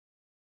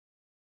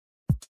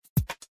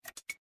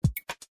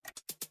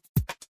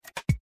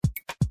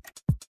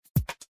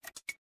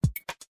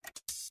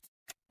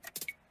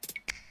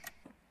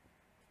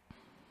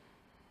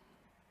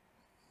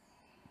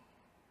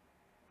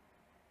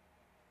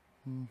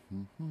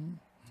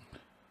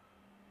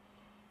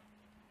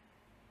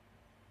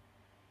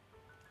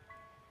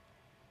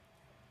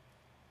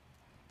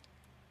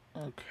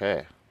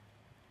Okay.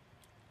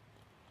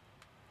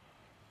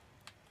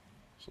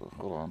 So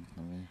hold on,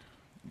 let me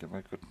get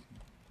my good.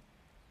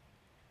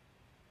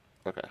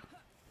 Okay.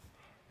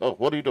 Oh,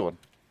 what are you doing?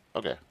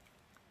 Okay.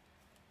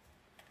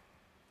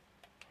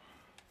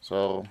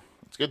 So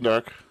it's getting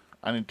dark.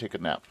 I need to take a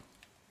nap.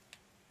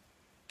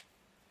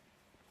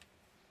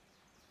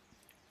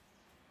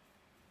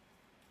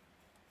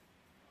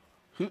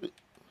 Wait,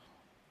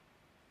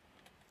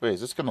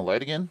 is this gonna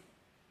light again?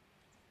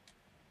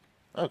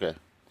 Okay,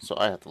 so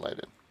I have to light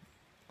it.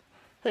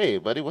 Hey,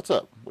 buddy, what's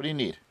up? What do you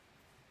need?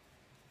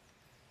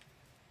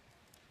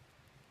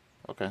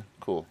 Okay,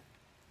 cool.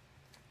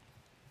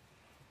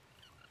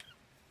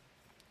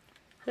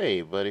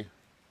 Hey, buddy,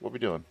 what we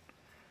doing?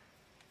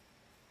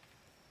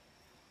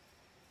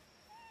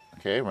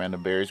 Okay,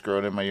 random berries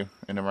growing in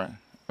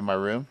my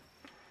room.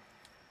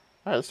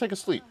 All right, let's take a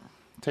sleep.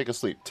 Take a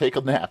sleep. Take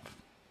a nap.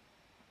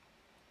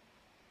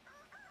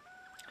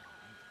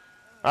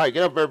 All right,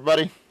 get up,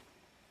 everybody.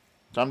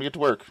 Time to get to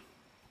work.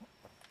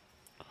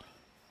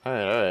 All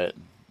right, all right.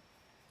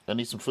 I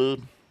need some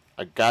food.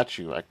 I got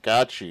you. I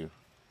got you.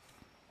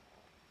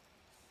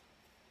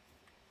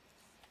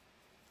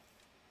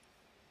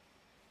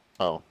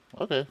 Oh,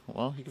 okay.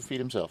 Well, he can feed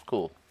himself.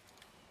 Cool.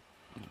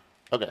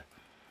 Okay.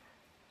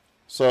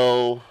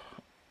 So,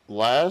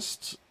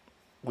 last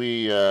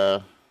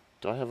do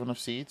I have enough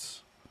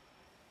seeds?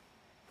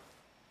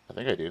 I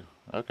think I do.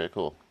 Okay,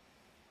 cool.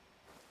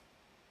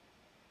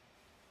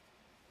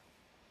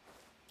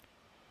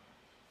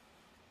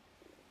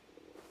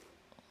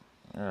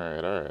 All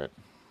right, all right.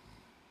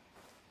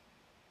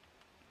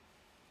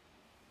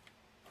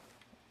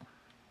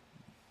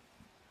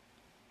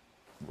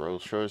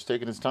 Rose sure is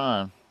taking his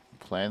time.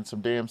 Planting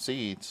some damn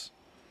seeds.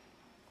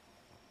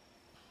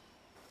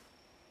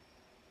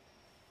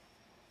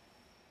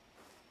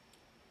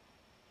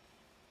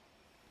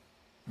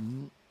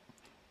 Mm,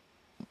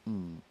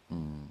 mm,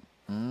 mm,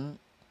 mm.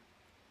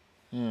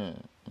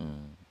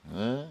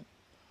 Yeah.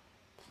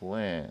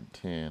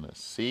 Planting a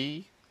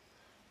seed.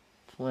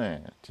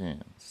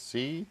 Planting a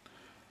seed.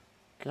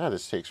 God,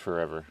 this takes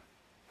forever.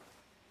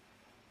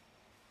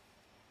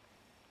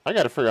 I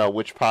gotta figure out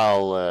which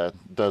pile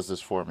does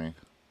this for me.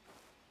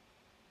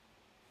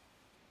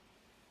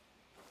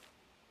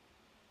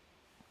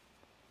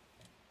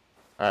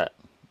 Alright,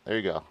 there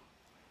you go.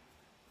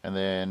 And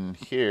then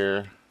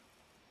here...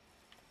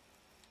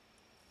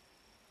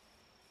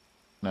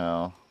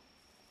 No.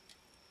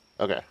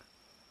 Okay.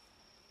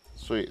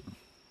 Sweet.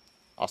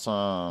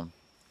 Awesome.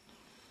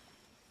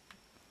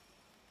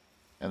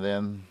 And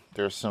then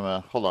there's some,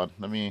 hold on,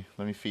 let me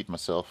feed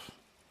myself.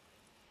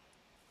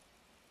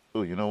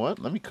 Ooh, you know what?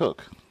 Let me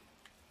cook.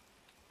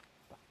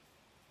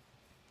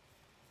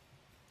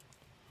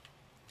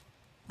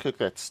 Cook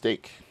that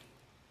steak.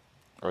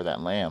 Or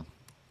that lamb.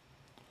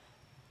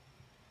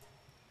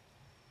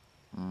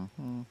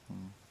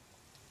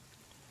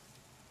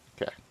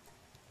 Okay.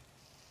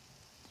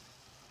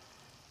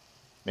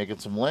 Making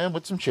some lamb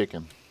with some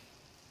chicken.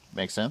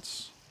 Makes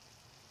sense.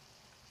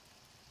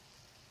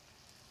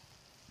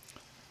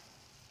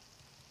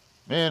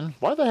 Man,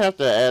 why do they have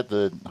to add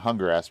the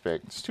hunger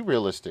aspect? It's too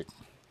realistic.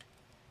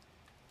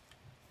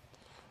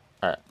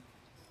 Alright.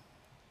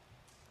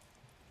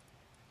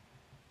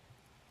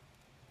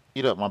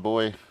 Eat up, my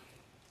boy.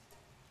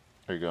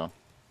 There you go.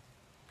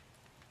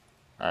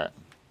 Alright.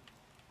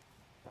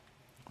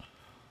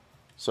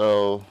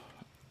 So,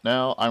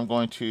 now I'm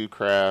going to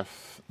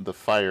craft the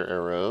fire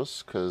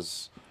arrows,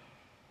 because...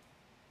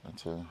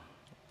 That's a...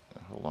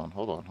 Hold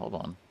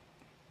on.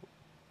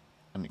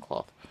 I need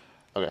cloth.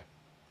 Okay.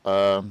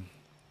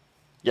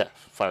 Yeah,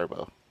 fire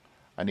bow.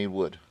 I need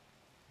wood.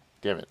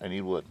 Damn it, I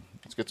need wood.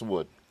 Let's get some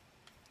wood.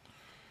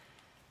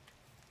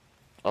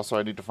 Also,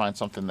 I need to find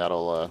something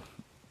that'll,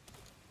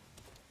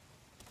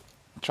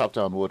 chop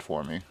down wood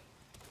for me.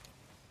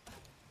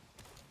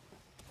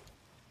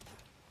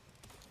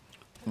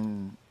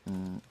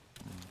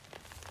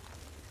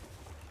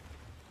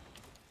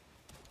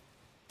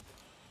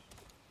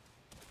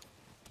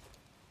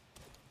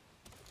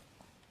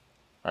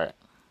 Alright,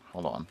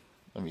 hold on.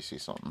 Let me see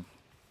something.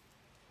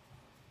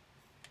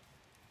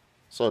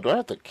 So, do I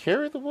have to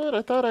carry the wood?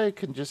 I thought I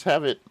could just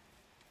have it...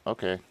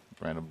 Okay,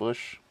 random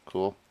bush.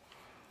 Cool.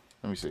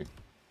 Let me see.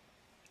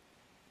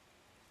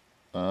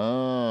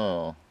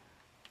 Oh.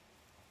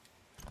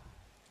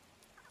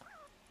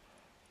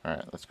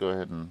 Alright, let's go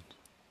ahead and...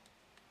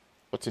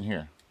 What's in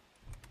here?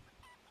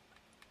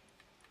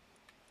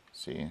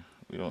 See,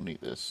 we don't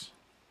need this.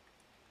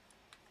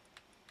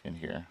 In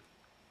here.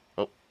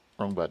 Oh,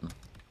 wrong button.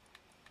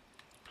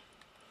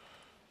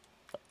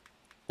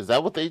 Is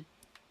that what they...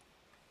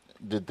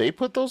 Did they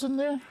put those in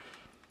there?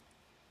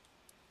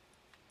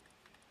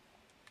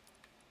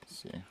 Let's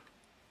see.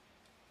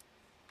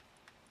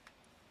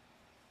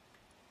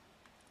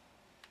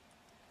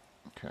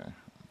 Okay. I'm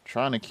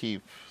trying to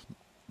keep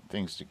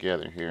things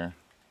together here.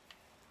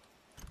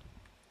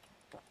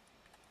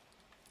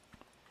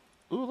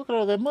 Ooh, look at all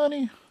all that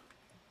money?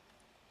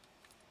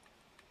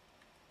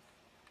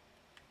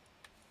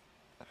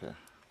 Okay.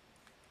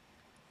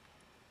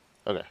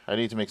 Okay, I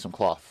need to make some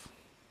cloth.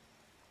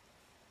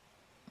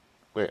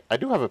 Wait, I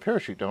do have a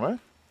parachute, don't I?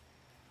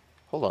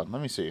 Hold on,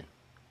 let me see.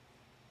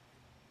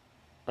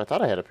 I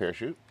thought I had a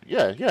parachute.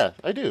 Yeah, yeah,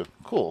 I do.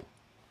 Cool.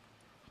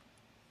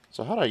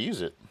 So how do I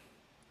use it?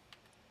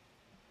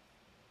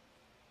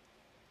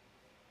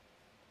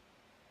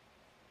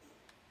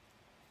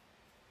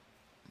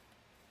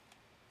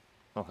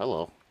 Oh,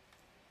 hello.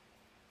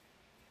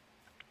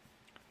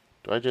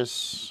 Do I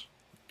just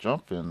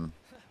jump in?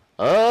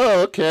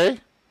 Oh, okay.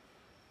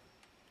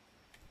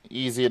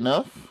 Easy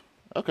enough.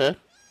 Okay.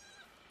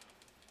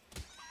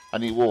 I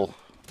need wool.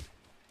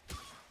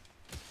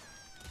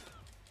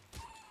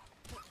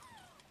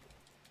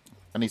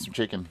 I need some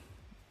chicken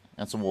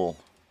and some wool.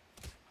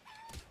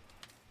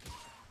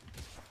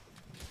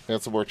 And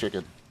some more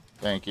chicken.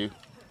 Thank you.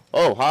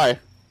 Oh, hi.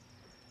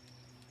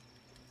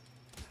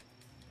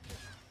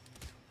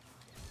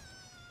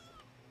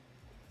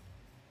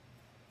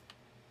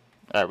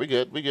 Alright, we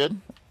good. We good.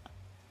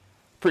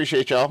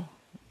 Appreciate y'all.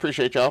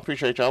 Appreciate y'all.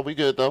 Appreciate y'all. We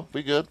good, though.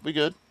 We good. We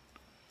good.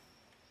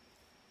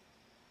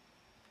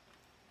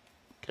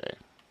 Okay.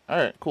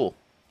 Alright, cool.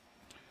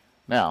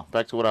 Now,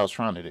 back to what I was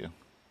trying to do.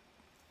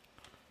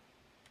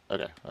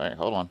 Okay. Alright,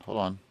 hold on. Hold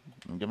on.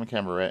 Let me get my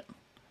camera right.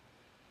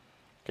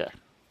 Okay.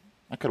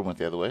 I could have went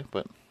the other way,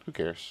 but who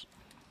cares?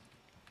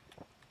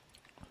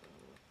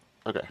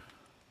 Okay.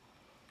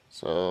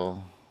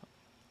 So,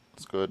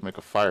 let's go ahead and make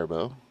a fire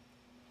bow.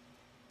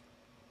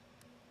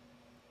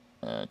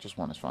 Just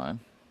one is fine.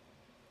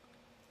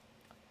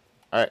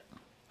 Alright.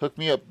 Hook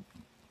me up,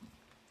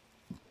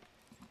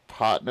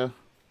 partner.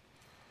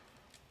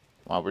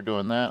 While we're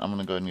doing that, I'm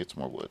going to go ahead and get some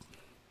more wood.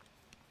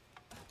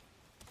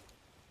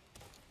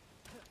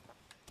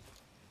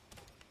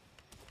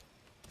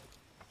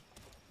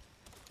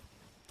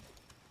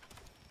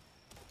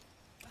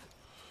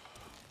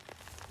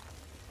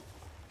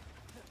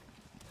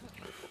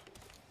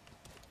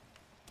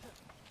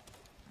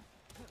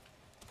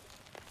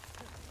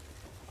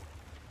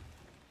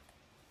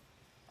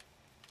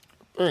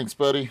 Thanks,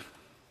 buddy.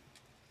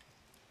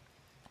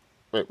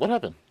 Wait, what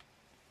happened?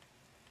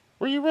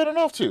 Where are you running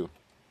off to?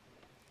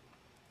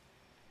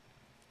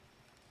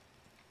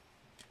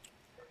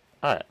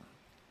 Alright.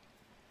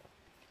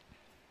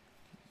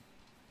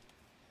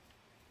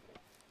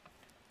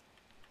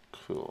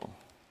 Cool.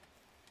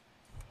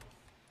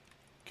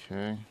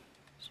 Okay.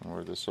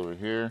 Somewhere this over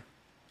here.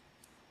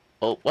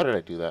 Oh, why did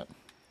I do that?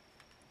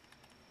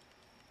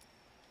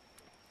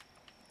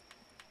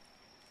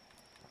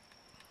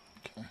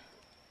 Okay.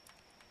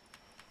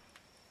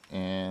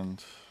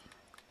 And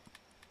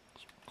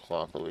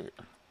cloth over here.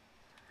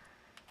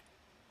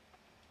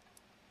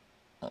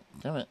 Oh,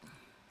 damn it.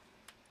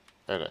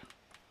 Okay.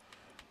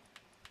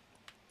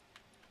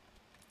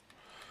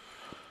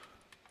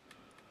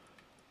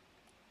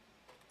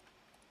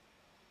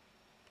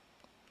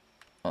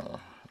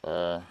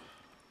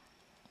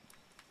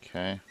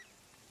 Okay.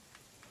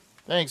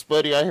 Thanks,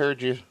 buddy. I heard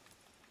you.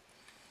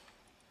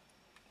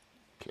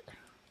 Okay.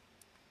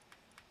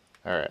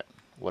 Alright.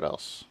 What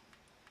else?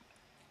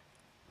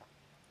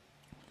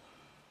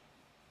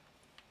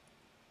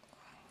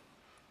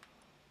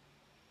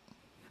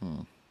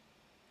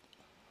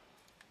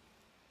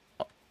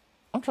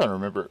 I'm trying to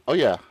remember. Oh,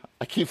 yeah.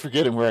 I keep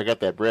forgetting where I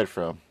got that bread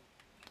from.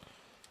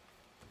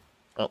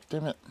 Oh,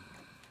 damn it.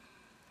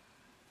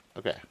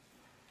 Okay.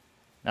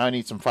 Now I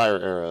need some fire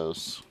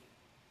arrows.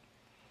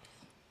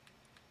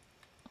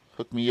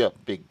 Hook me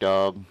up, big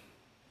dog.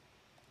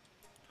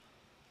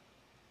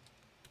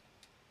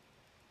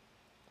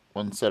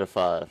 One set of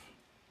 5.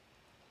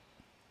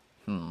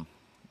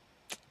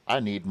 I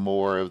need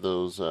more of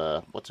those,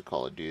 what's it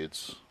called,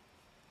 dudes?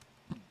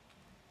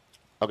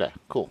 Okay,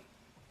 cool.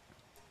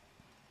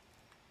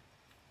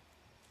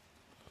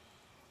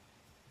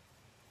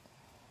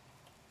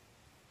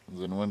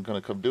 Is anyone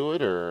gonna come do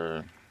it,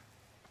 or?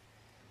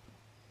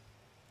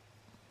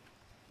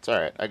 It's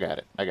alright, I got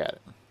it, I got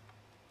it.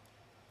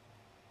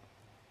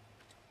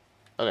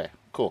 Okay,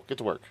 cool, get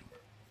to work.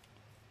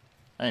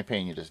 I ain't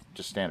paying you to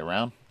just stand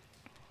around.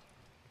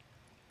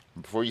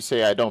 Before you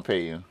say I don't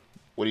pay you,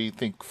 what do you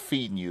think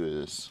feeding you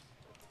is?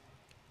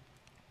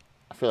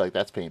 I feel like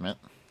that's payment.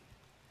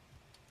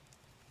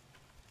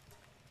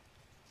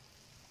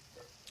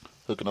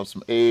 Hooking up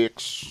some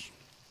eggs.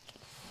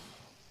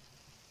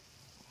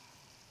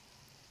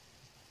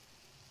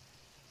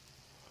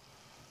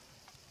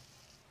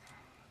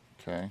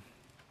 Okay.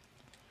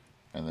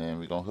 And then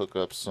we're going to hook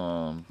up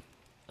some...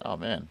 Oh,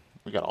 man.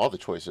 We got all the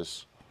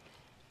choices.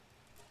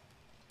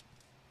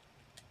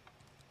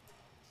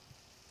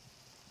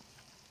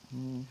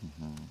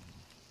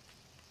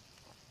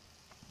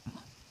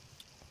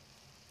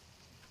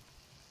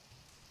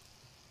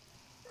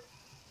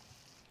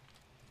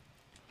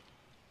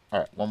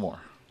 Alright, one more.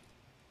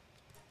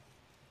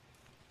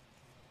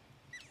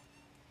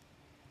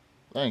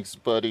 Thanks,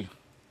 buddy.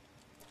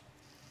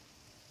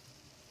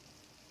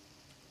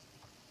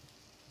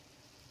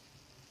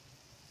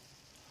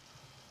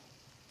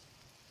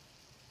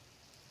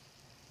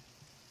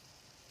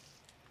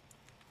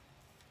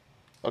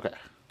 Okay.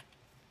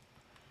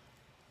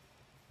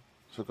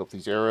 Let's hook up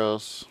these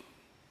arrows.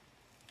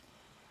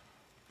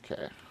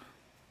 Okay.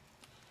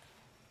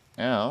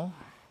 Now,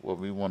 what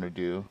we want to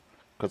do,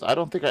 because I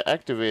don't think I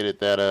activated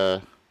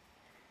that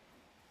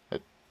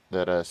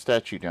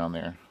statue down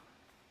there.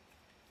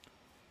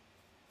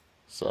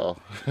 So,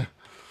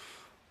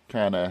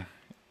 kind of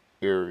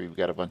here we've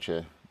got a bunch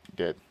of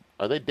dead.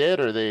 Are they dead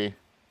or are they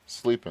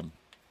sleeping?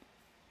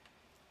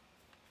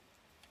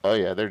 Oh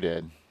yeah, they're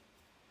dead.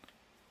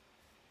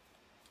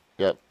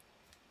 Yep.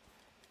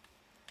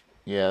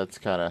 Yeah, it's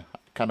kind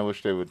of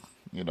wish they would,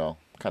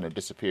 kind of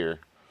disappear.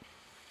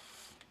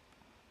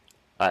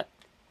 All right.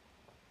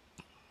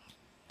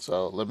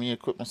 So let me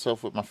equip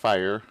myself with my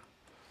fire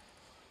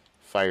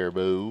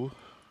bow.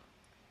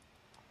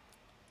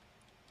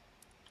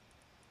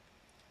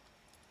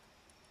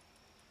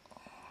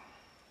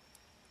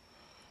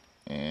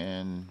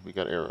 And we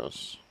got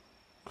arrows.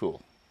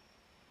 Cool.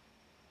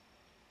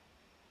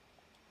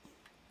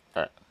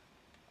 All right.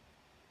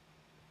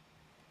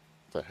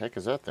 The heck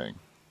is that thing?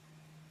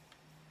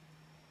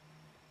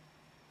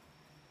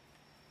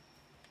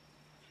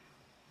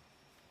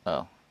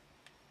 Oh.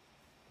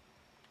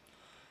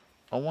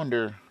 I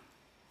wonder.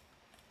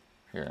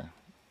 Here.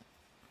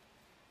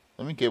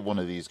 Let me get one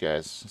of these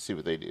guys and see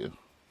what they do.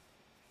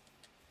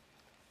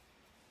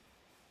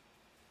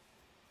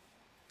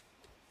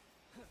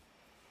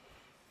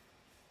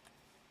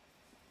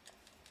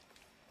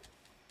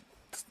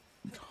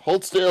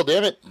 Hold still,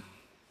 damn it.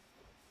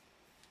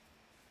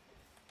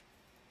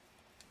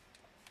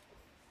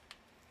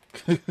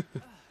 I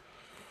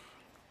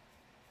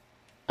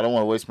don't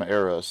want to waste my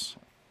arrows.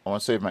 I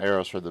want to save my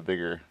arrows for the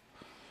bigger,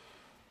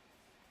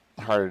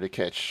 harder to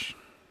catch.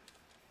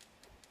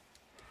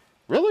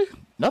 Really?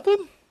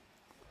 Nothing?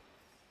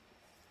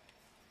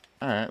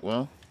 Alright,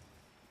 well.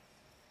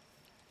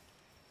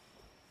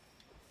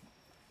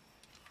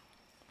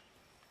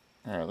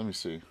 Alright, let me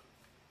see.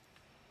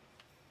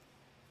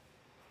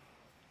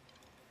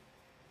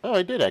 Oh,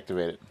 I did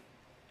activate it.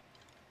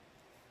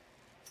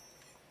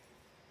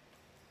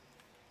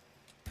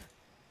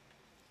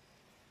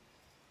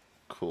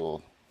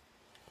 Cool.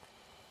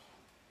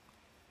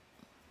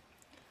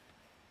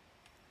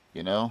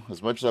 You know,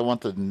 as much as I want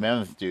the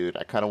mammoth dude,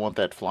 I kind of want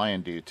that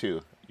flying dude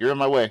too. You're in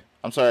my way.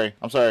 I'm sorry.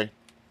 I'm sorry.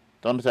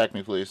 Don't attack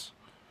me, please.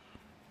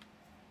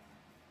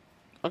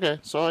 Okay,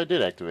 so I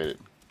did activate it.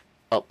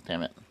 Oh,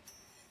 damn it.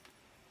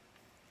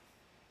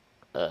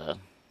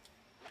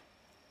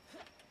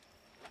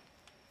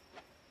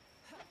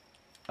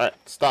 Alright,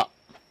 stop.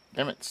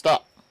 Damn it,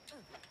 stop.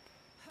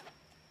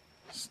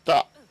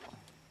 Stop.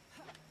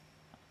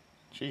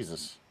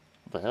 Jesus.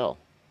 What the hell?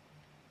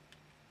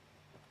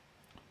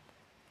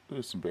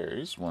 Ooh, some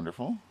berries.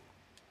 Wonderful.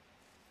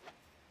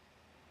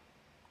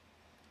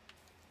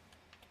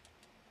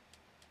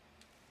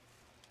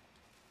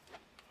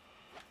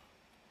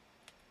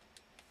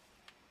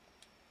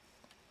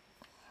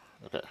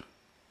 Okay.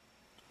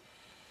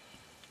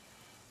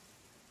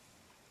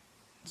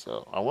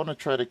 So, I want to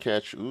try to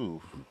catch...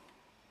 Ooh.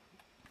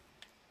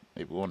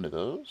 Maybe one of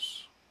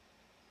those?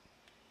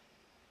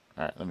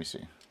 Alright, let me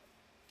see.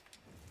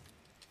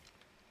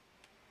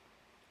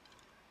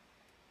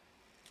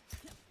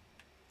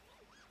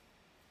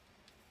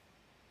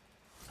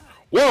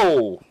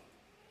 Whoa!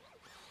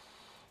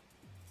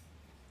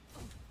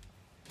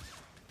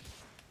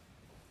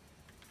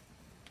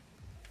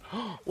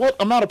 What?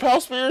 I'm out of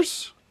Pal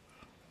Spears?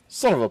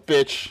 Son of a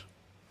bitch.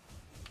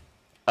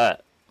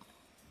 Alright.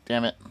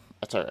 Damn it.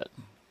 That's alright.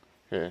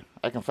 Here.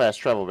 I can fast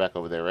travel back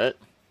over there, right?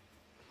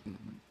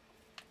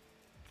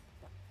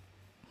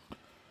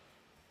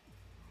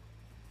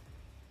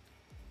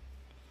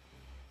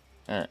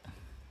 Alright.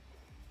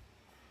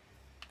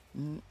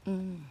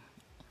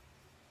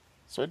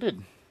 So I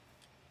did.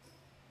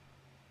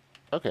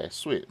 Okay,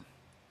 sweet.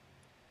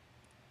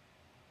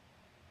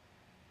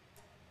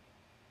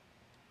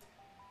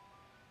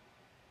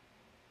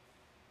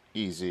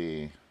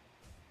 Easy.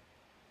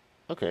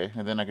 Okay,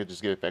 and then I could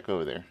just get it back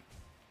over there.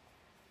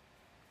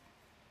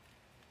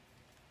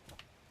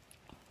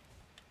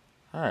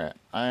 Alright,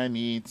 I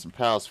need some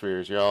Pal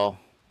Spheres, y'all.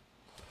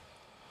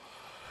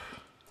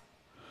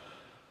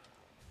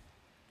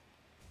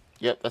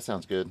 Yep, that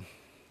sounds good.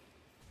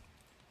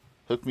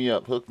 Hook me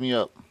up, hook me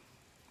up.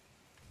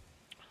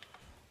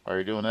 While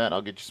you're doing that,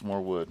 I'll get you some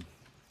more wood.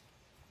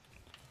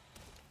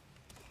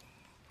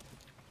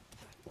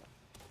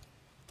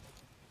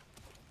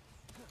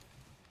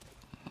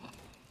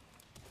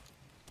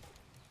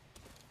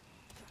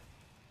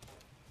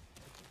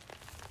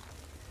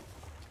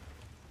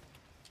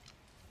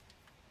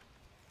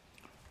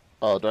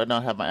 Oh, do I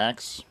not have my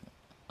axe?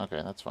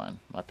 Okay, that's fine.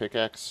 My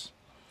pickaxe?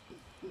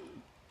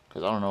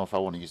 Because I don't know if I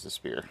want to use the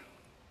spear.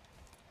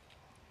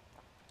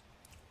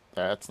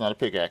 That's not a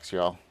pickaxe,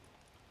 y'all.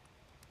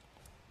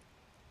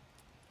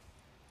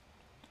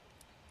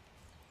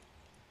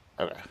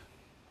 Okay.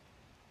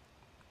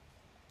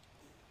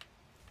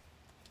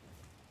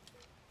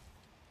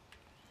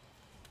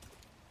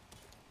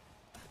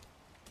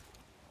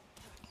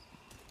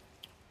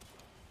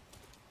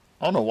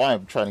 I don't know why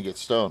I'm trying to get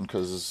stone,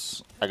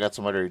 because I got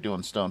somebody already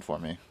doing stone for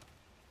me.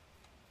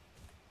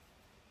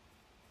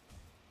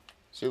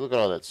 See, look at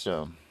all that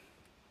stone.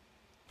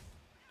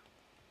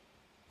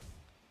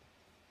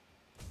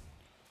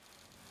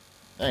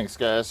 Thanks,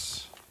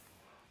 guys.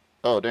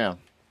 Oh, damn.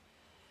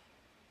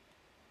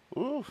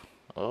 Ooh.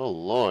 Oh,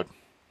 Lord.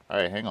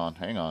 Alright, hang on,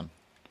 hang on.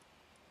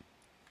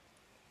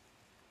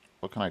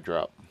 What can I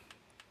drop?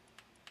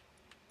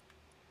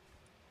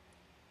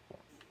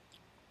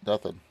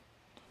 Nothing.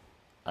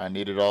 I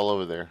need it all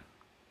over there.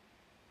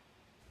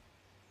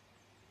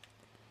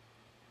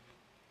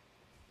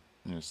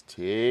 I'm just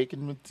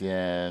taking my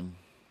time.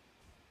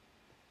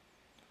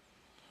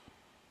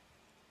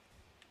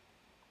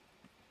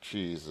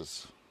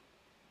 Jesus.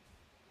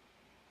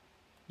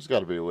 There's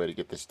got to be a way to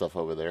get this stuff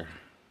over there.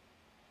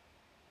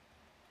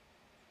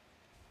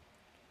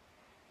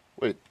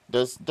 Wait,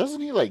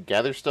 doesn't he like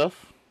gather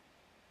stuff?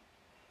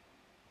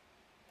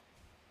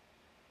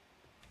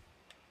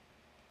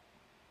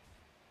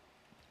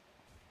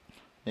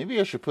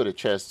 Maybe I should put a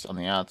chest on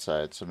the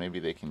outside so maybe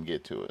they can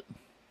get to it.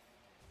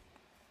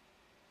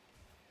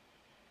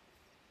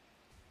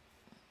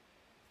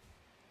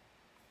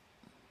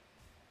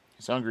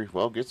 He's hungry.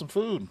 Well, get some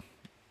food.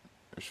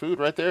 There's food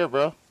right there,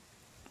 bro.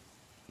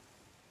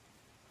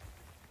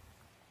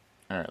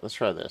 Alright, let's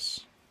try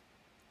this.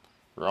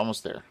 We're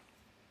almost there.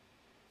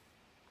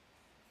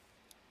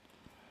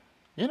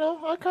 You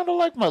know, I kind of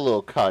like my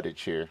little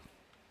cottage here.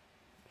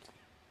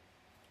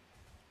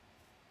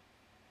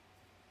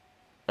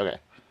 Okay.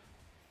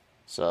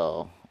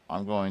 So,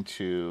 I'm going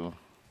to...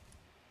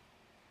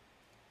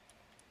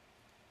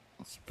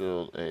 Let's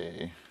build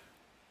a...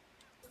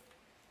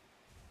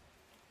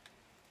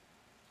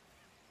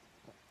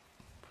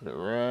 Put it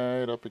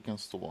right up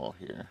against the wall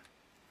here.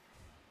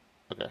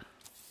 Okay.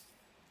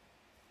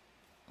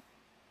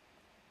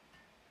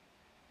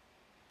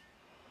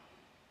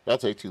 That'll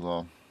take too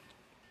long.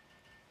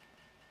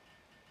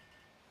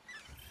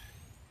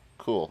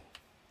 Cool.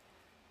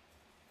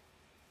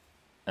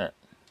 Alright.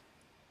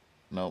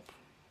 Nope.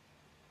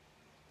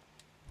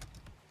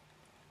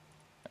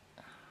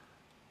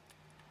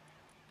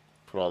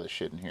 Put all this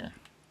shit in here.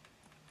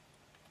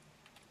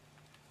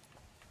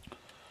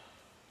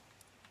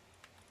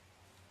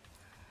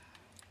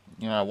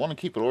 You know, I want to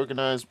keep it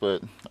organized,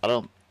 but I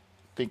don't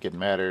think it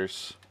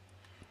matters.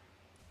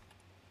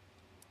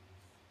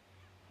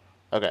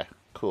 Okay,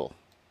 cool.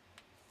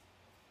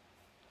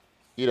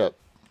 Eat up.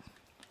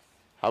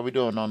 How we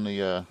doing on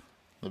the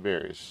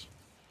berries?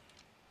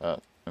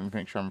 Let me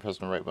make sure I'm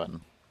pressing the right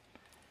button.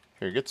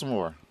 Here, get some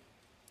more.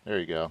 There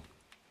you go.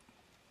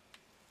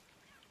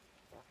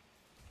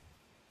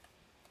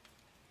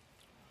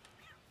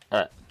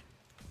 Alright.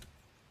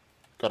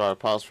 Got our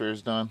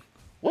Palspheres done.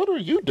 What are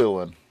you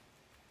doing?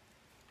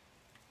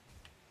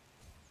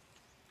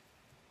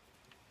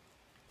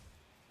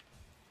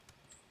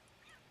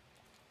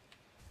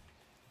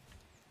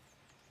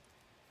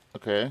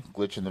 Okay,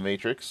 glitch in the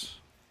matrix.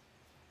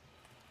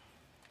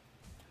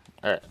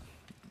 Alright.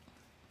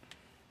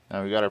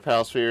 Now we got our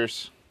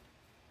Palspheres.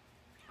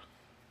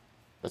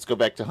 Let's go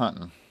back to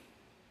hunting.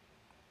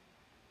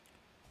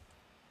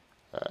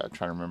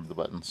 Trying to remember the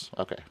buttons.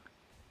 Okay.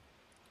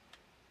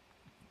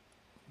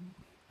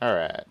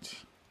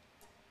 Alright.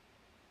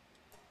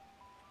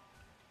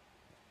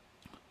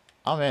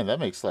 Oh man, that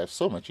makes life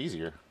so much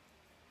easier.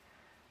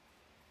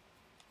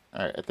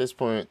 Alright, at this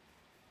point,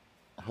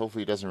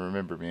 hopefully he doesn't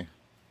remember me.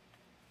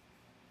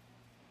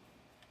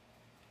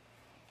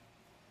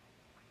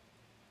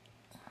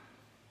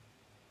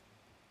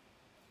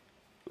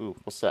 Ooh,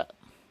 what's that?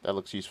 That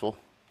looks useful.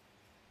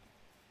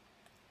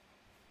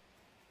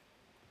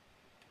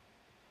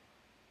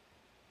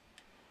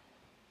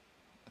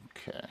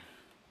 Okay.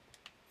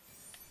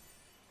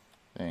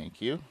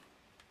 Thank you.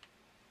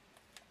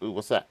 Ooh,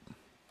 what's that?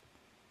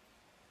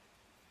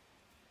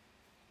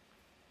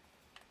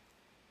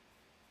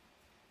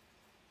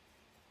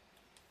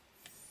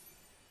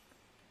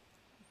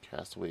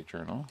 Castaway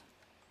journal.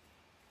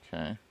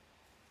 Okay.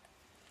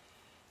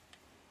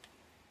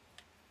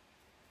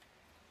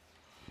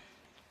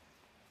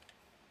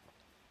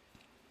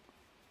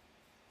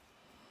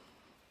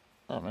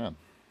 Oh man.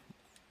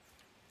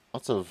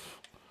 Lots of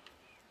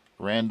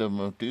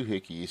random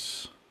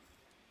doohickeys.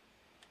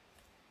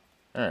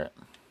 Alright.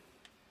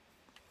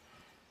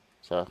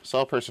 So,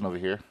 saw a person over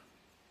here.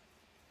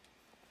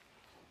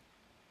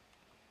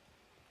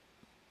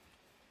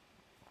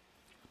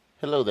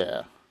 Hello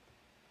there.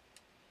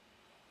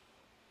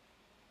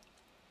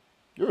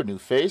 You're a new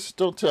face?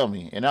 Don't tell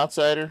me. An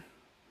outsider?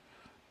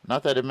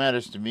 Not that it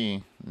matters to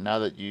me, now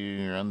that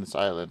you're on this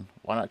island.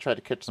 Why not try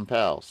to catch some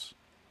pals?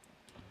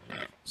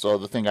 So,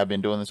 the thing I've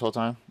been doing this whole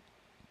time?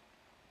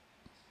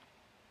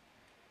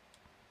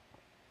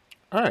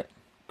 Alright,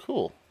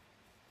 cool.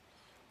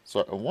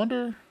 So, I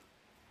wonder...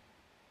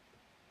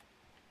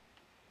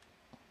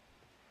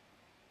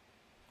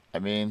 I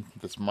mean,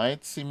 this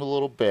might seem a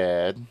little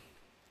bad,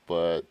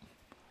 but...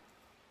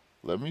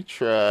 Let me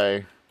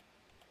try...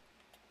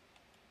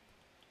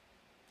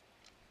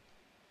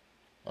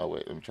 Oh,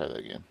 wait, let me try that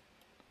again.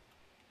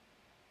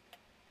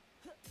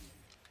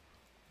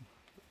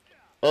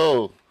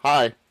 Oh,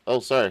 hi. Oh,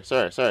 sorry,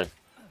 sorry, sorry.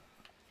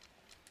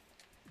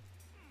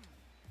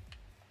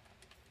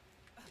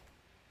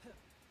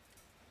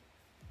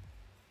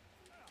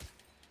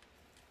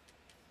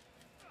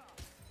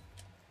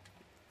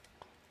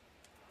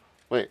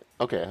 Wait,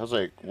 okay. I was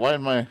like, why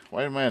am I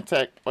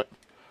attack? What?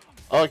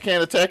 Oh, I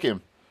can't attack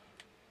him.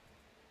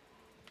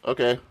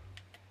 Okay.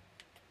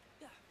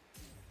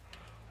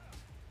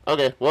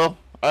 Okay, well,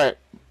 alright.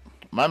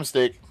 My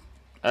mistake.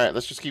 Alright,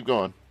 let's just keep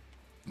going.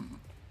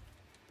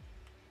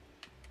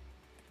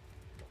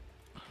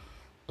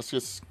 Let's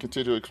just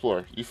continue to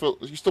explore. You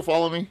still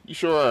follow me? You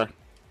sure are.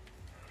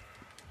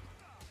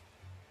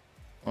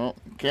 Well,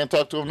 can't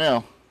talk to him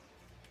now.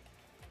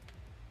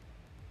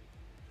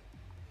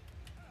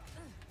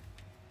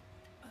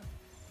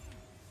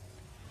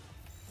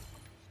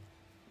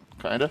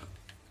 Kinda.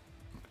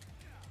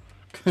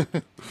 I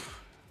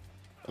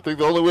think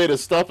the only way to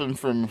stop him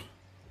from...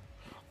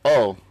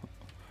 Oh.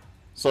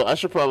 So I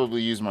should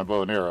probably use my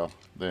bow and arrow,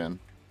 then.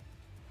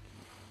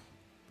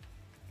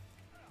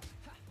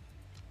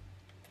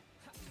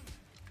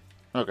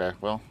 Okay,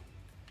 well.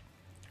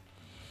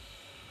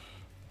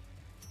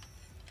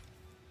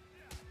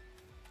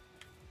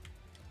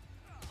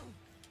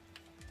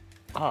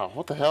 Oh,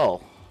 what the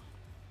hell?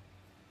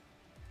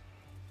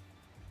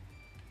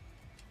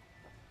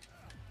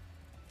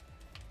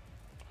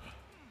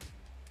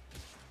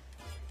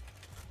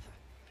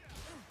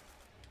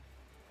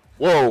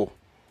 Whoa!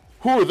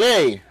 Who are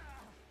they?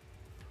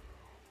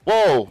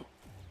 Whoa!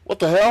 What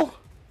the hell?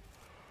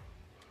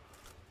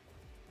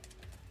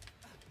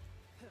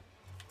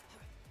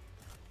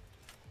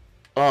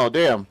 Oh,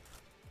 damn.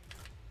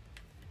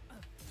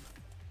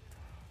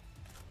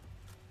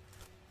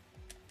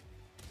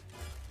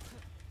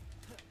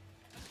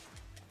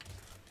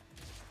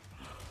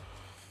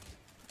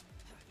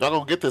 Y'all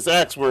gonna get this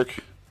axe work.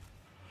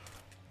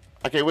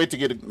 I can't wait to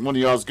get one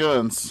of y'all's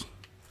guns.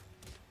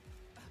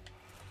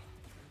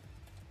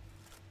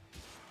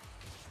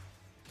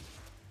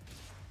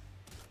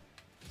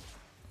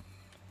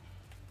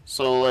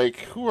 So, like,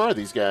 who are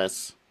these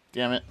guys?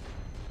 Damn it.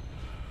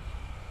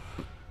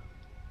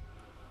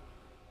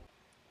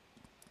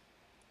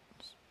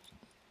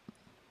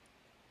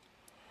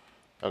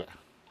 Okay.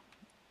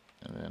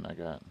 And then I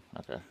got...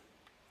 Okay.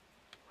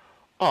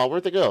 Oh,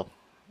 where'd they go?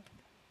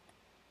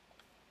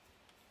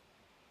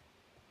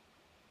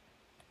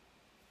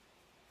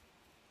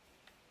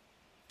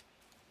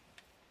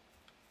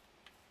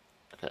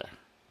 Okay.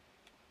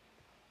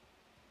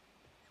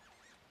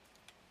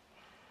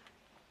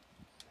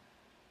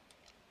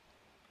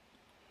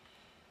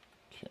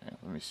 Okay,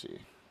 let me see.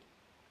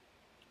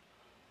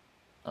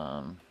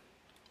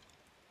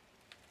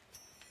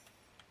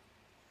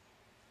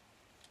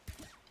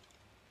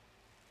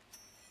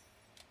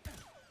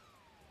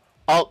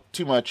 Oh,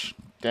 too much.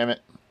 Damn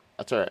it.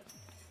 That's alright.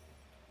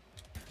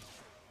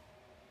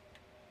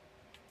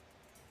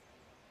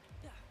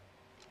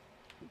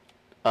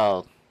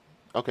 Oh,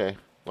 okay.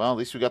 Well, at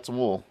least we got some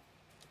wool.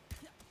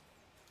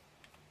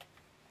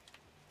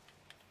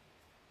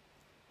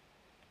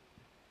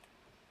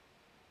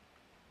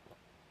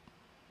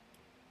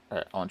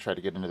 Alright, I want to try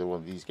to get another one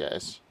of these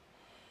guys.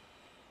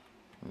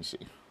 Let me see.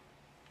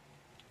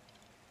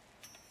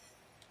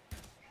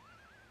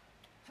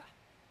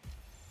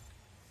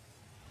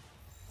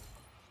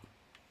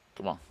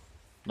 Come on.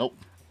 Nope.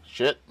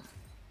 Shit.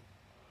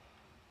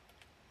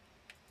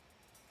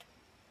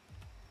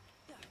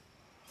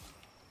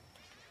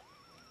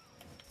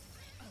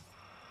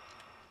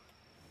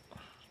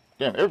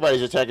 Damn,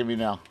 everybody's attacking me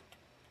now.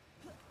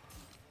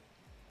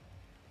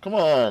 Come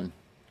on.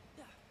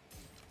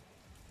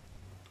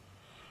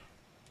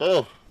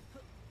 Oh.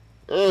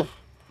 Oh.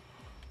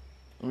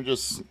 Let me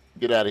just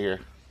get out of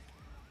here.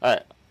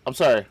 Alright. I'm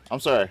sorry. I'm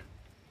sorry.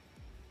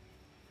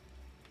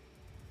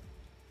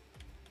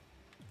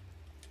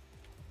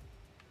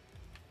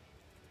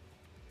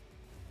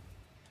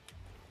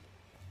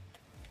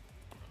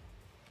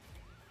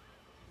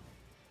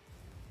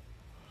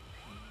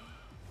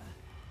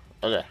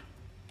 Okay.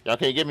 Y'all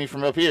can't get me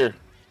from up here.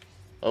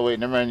 Oh, wait.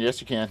 Never mind.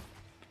 Yes, you can.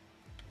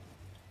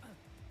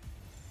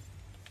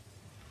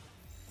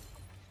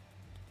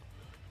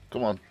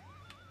 Come on.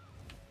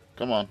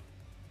 Come on.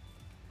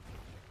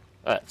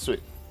 Alright,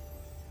 sweet.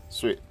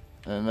 Sweet.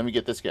 And let me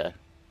get this guy.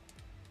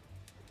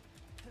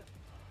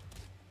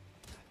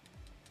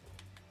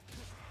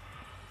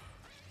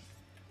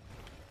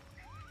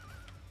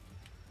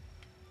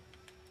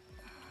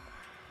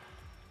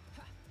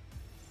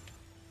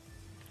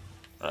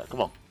 Alright,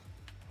 come on.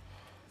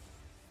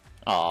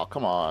 Aw,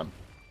 come on.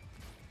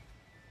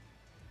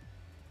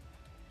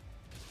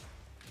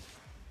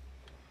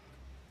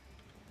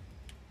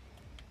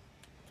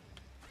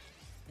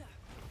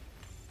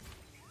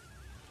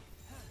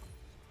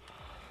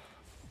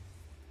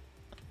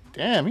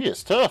 Damn, he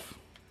is tough.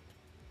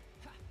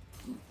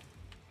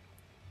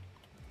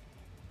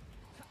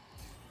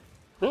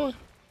 Really?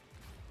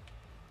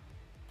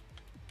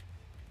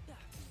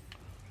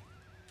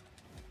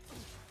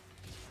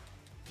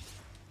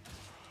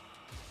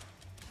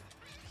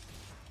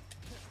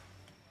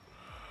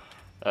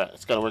 Alright,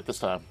 it's gotta work this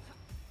time.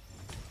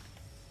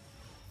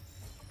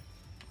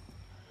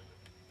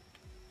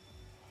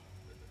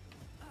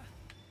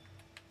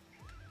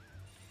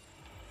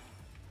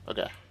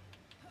 Okay.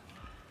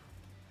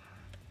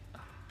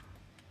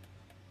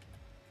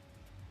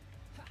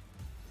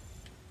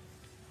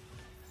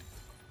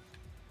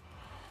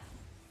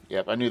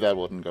 Yep, I knew that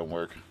wasn't gonna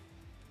work.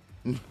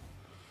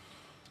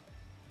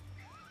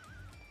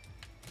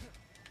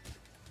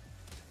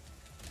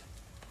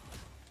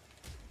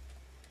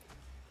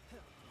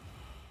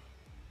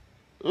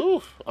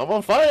 Oof, I'm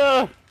on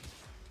fire!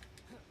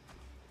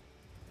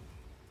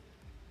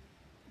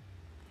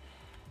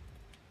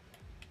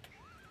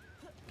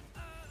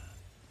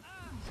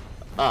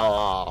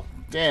 Oh,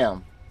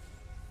 damn.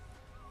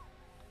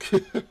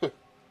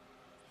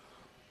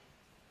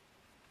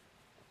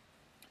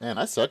 Man,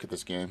 I suck at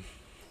this game.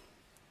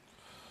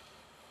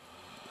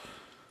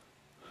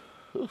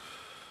 Oof.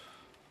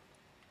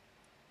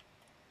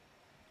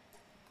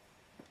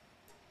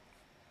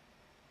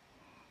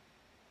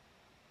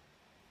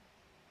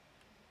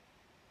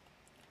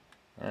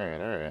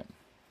 Alright, alright.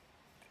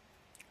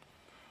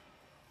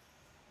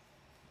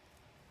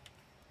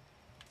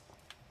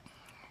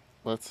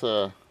 Let's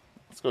go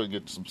and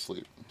get some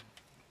sleep.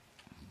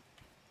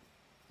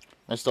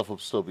 My stuff will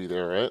still be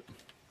there, right?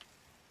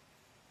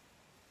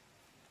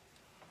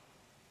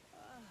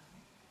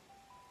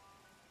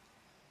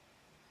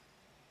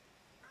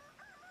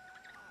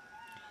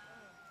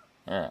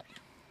 Alright.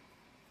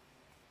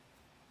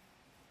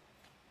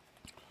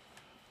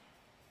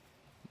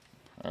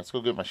 Let's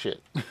go get my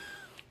shit.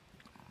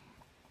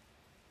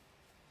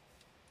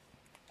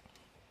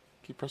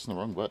 Keep pressing the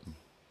wrong button.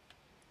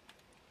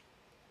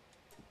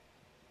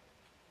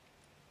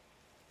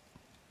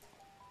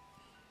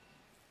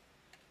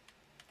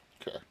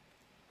 Okay.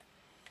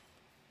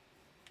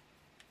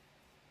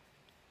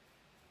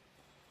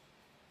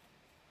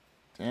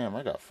 Damn,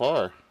 I got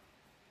far.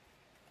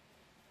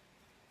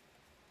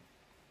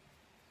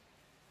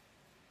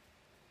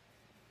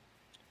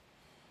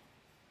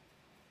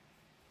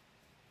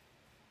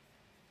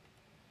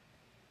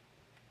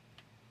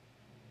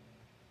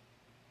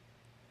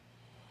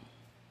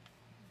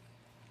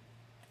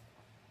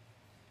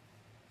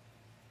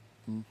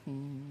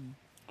 Mm-hmm.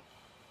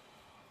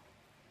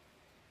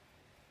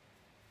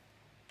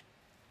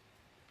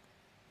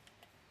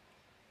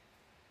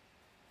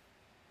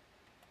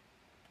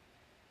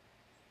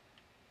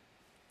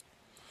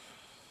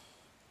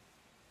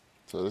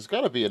 So there's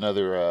got to be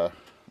another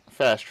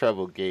fast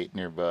travel gate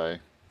nearby. I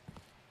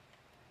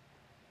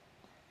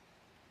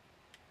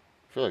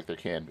feel like there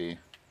can be.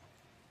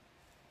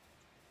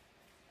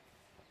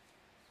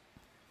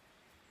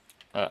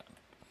 Alright.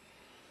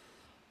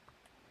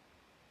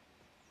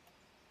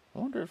 I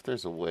wonder if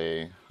there's a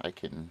way I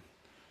can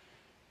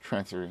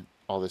transfer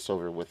all this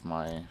over with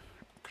my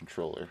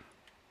controller.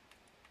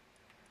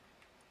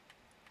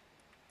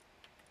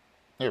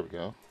 There we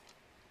go.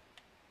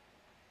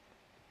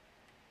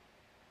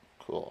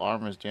 Cool.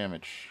 Armor's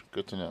damage.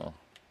 Good to know.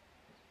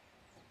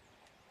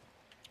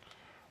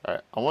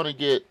 Alright, I want to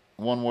get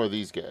one more of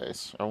these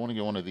guys. I want to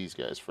get one of these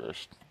guys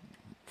first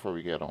before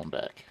we get on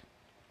back.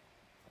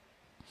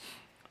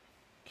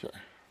 Okay,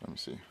 let me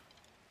see.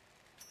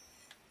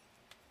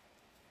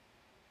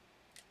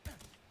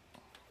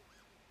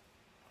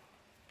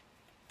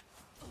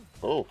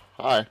 Oh,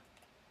 hi.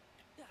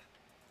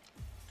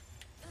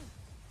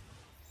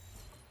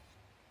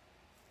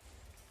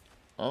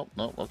 Oh,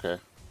 no, okay.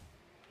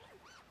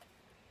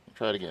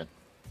 Try it again.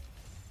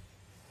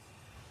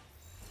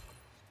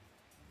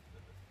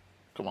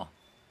 Come on.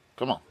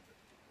 Come on.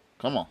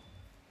 Come on.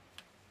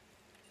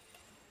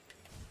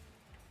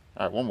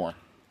 Alright, one more.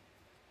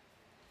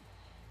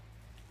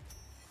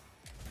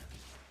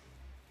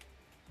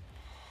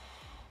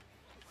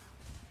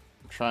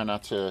 I'm trying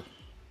not to...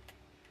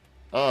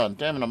 Oh,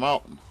 damn it, I'm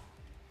out.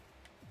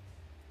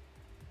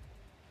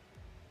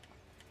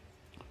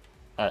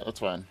 Alright,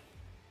 that's fine.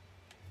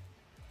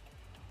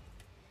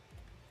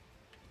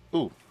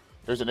 Ooh,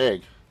 there's an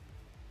egg.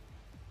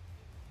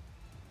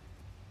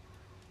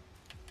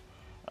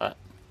 Alright.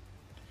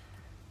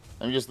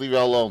 Let me just leave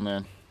y'all alone,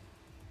 then.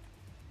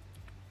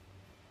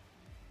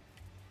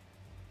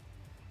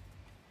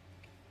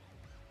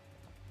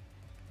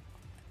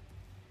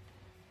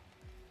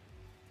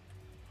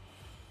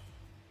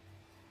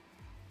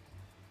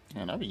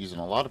 Man, I've been using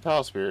a lot of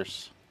power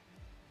spears.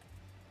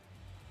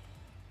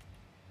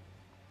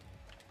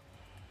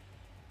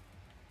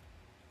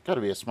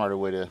 Gotta be a smarter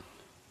way to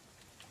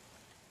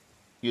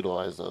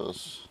utilize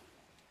those.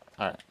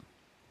 Alright.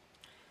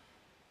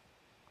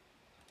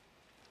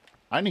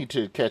 I need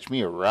to catch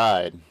me a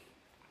ride.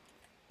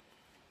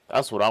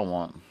 That's what I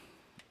want.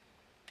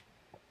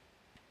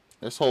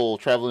 This whole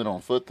traveling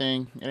on foot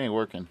thing, it ain't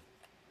working.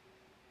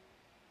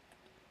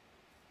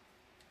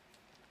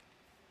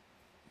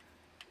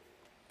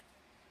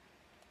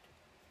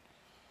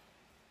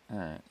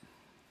 Alright.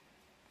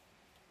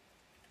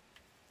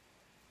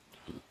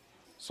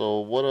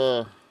 So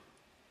what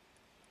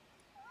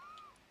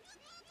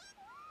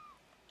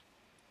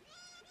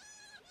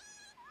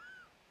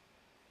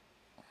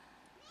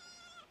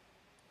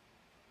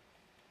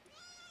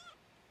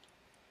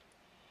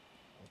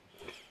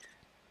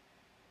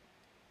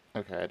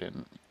Okay, I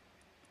didn't.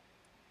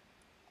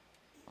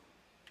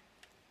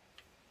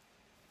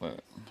 Wait.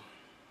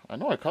 I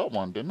know I caught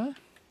one, didn't I?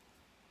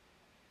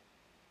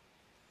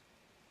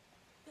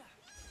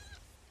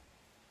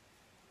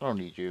 I don't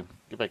need you.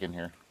 Get back in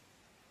here.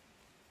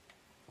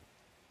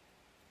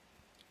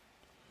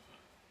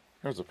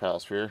 There's a pal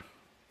sphere.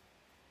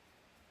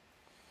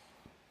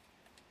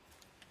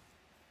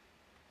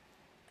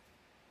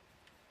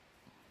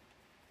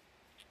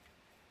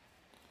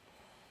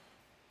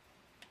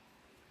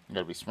 You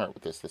gotta be smart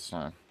with this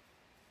time.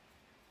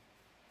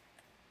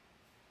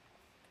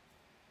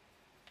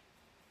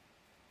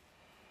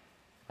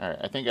 Alright,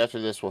 I think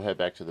after this we'll head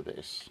back to the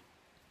base.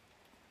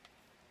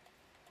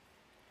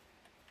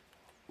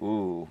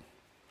 Ooh.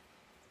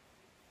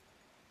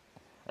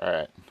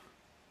 Alright.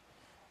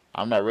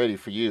 I'm not ready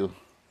for you.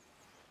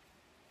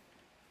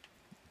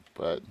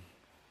 But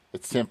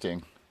it's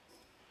tempting.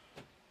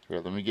 Here,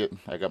 let me get...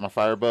 I got my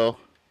fire bow. Do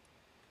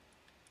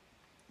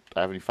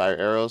I have any fire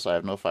arrows? I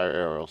have no fire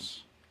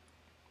arrows.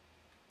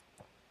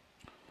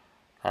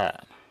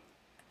 Alright.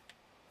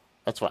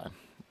 That's fine.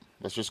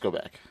 Let's just go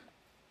back.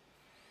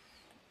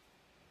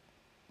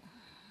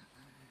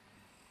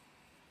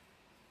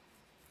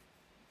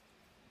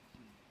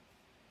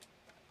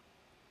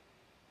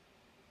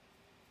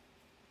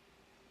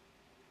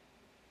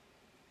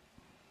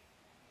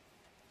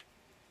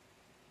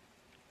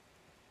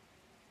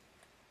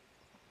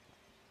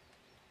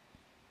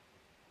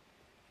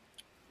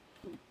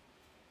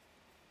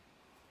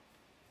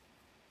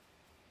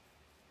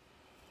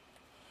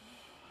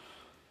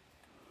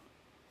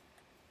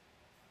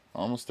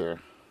 Almost there.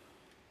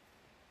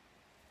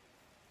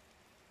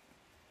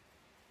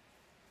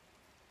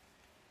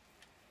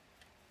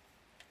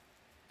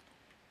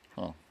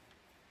 Huh.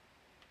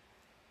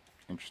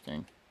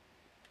 Interesting.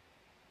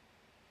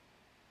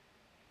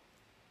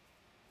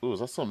 Ooh,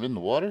 is that something in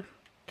the water?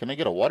 Can I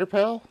get a water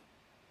pail?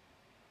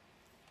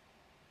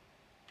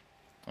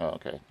 Oh,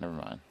 okay. Never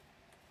mind.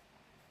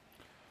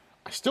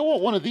 I still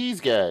want one of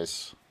these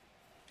guys.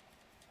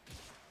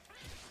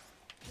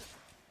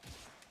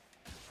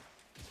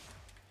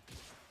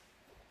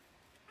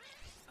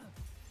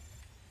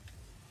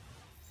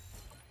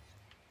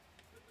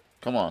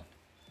 Come on.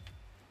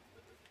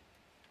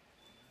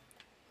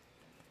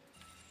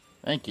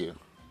 Thank you.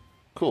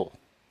 Cool.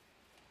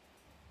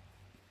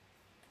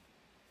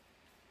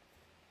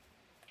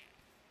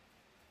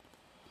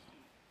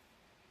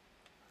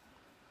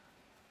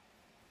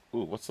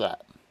 Ooh, what's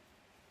that?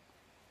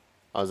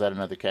 Oh, is that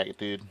another cat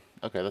dude?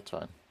 Okay, that's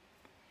fine.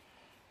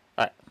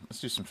 Alright, let's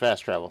do some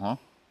fast travel, huh?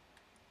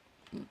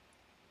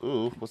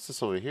 Ooh, what's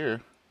this over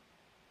here?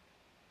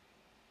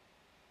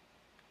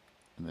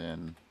 And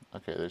then,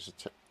 okay, there's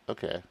a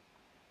okay.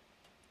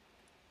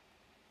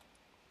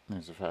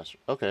 There's a fast...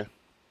 Okay,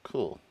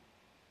 cool.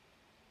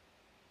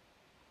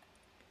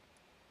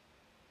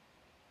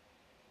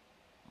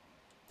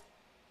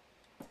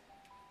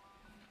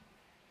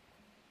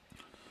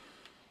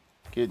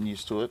 Getting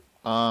used to it.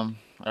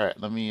 Alright,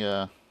 let me,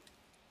 get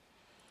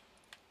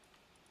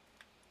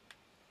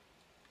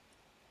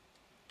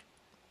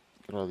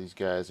all these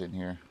guys in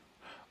here.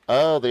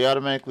 Oh, they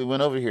automatically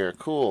went over here.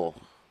 Cool.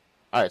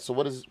 Alright, so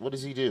what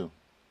does he do?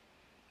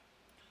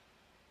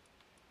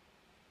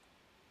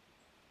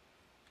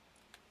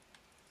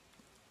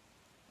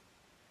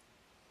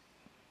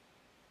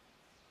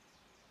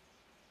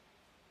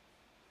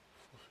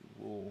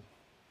 Whoa.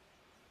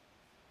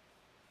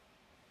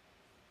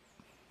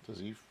 Does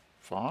he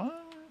farm?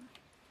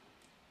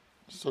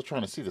 Still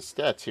trying to see the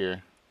stats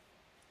here.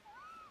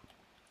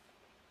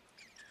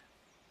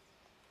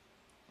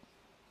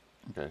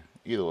 Okay,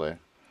 either way.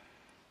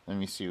 Let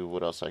me see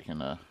what else I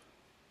can,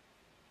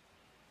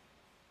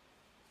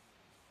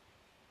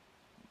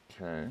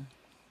 okay.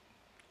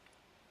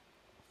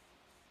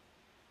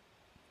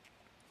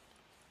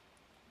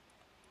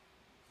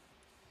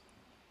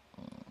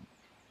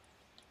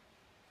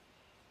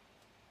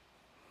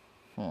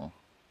 Huh.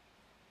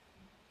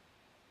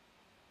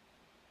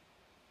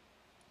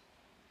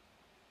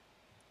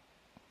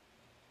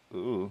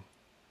 Ooh.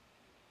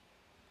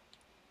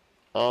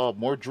 Oh,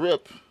 more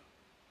drip.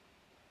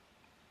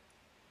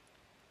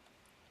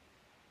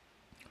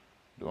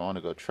 Do I want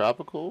to go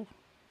tropical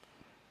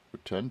or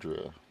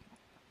tundra?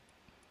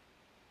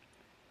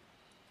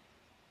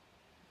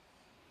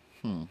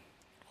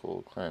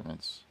 Cold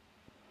climates.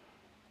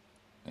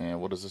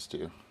 And what does this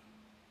do?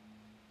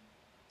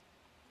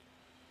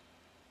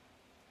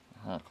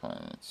 Hot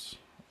climates.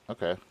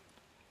 Okay.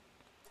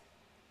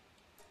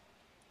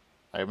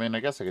 I mean, I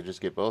guess I could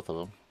just get both of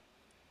them.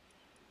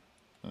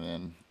 And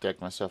then deck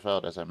myself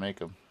out as I make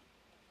them.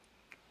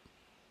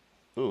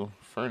 Ooh,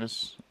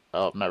 furnace.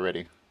 Oh, I'm not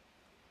ready.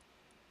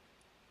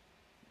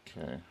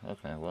 Okay,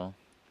 okay, well.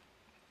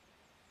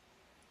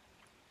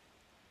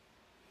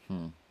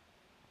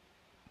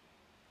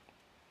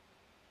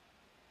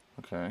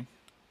 Okay.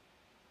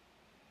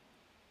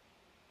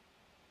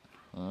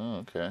 Oh,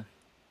 okay.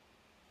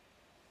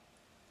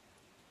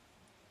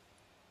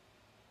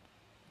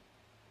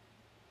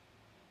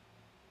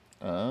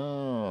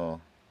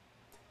 Oh.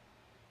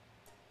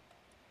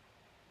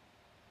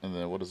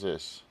 What is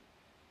this?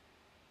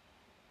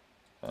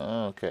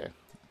 Okay.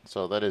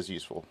 So that is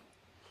useful.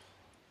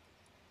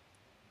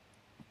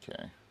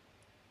 Okay.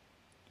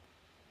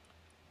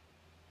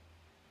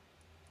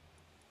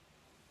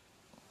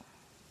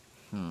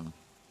 Hmm.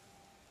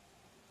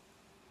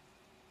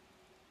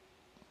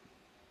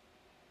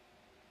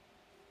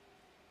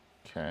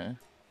 Okay.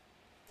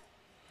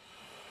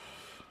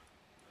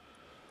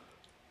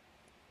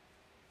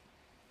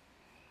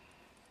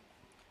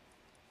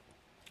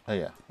 Oh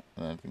yeah.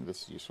 And I think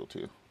this is useful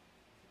too.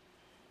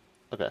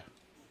 Okay.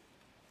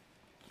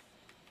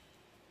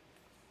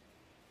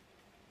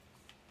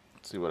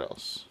 Let's see what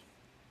else.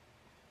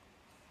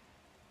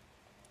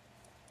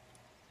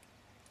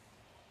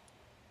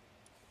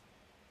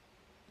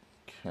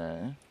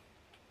 Okay.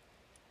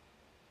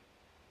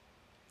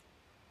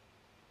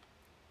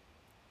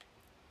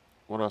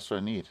 What else do I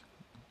need?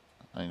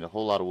 I need a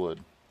whole lot of wood.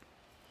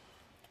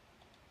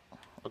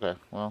 Okay,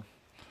 well,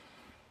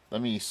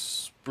 let me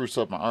spruce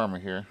up my armor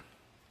here.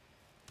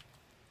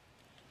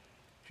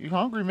 If you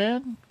hungry,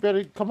 man, you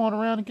better come on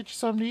around and get you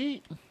something to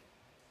eat.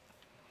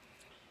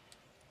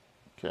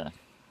 Okay.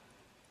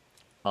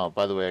 Oh,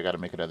 by the way, I gotta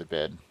make another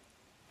bed.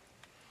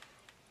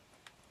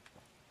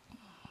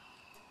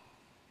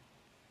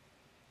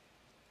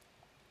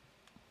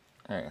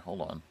 Alright,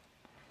 hold on.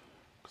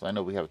 Because I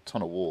know we have a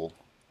ton of wool.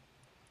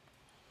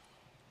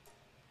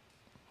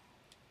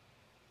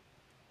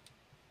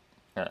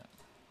 Alright.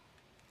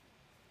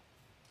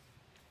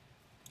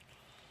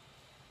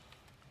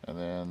 And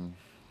then...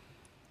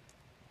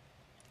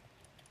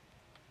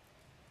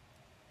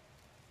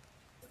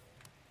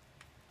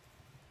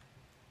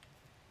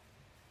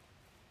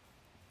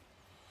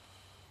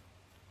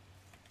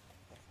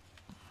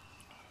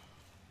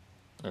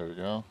 there we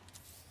go.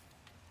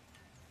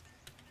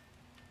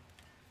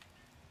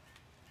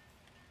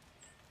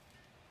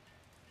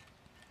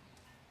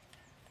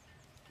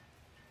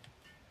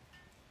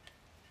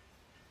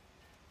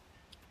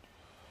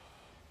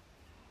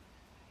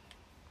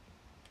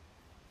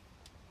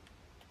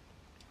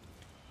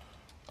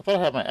 I thought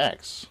I had my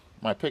axe.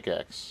 My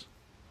pickaxe.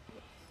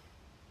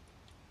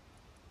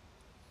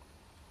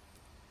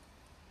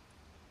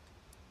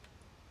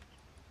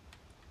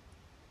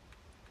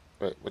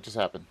 Wait, what just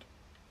happened?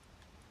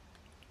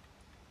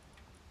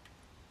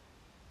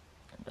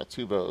 I got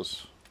 2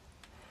 bows.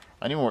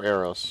 I need more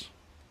arrows.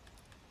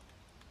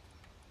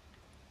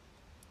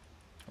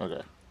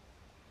 Okay.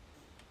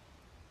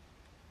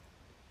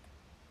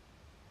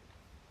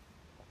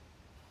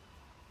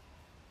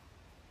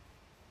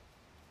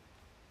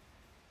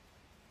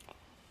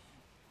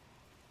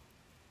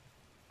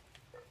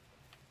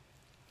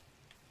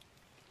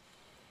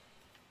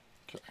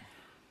 Okay.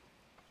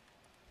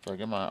 Did I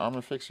get my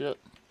armor fixed yet?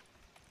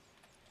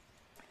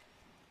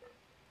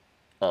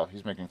 Oh,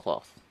 he's making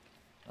cloth.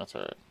 That's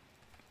alright.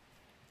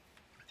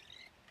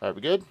 Alright,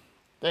 we good?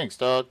 Thanks,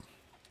 dog.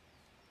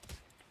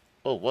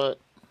 Oh, what?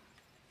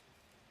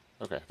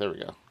 Okay, there we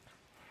go.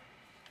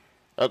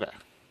 Okay.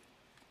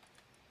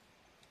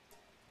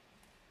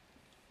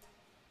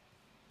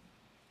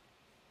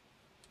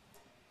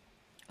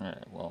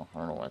 Alright, well, I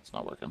don't know why it's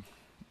not working.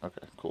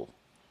 Okay, cool.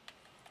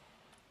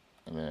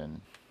 And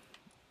then,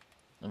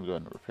 let me go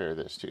ahead and repair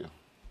this too.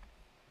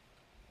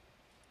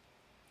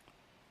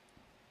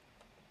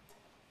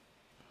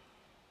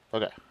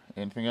 Okay,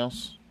 anything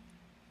else?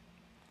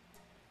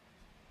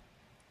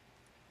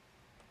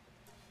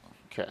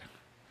 Okay.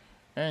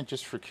 And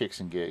just for kicks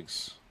and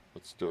gigs,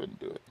 let's do it and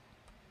do it.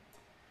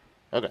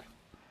 Okay,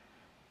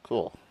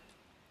 cool.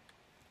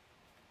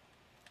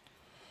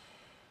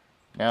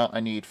 Now I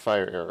need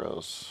fire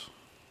arrows.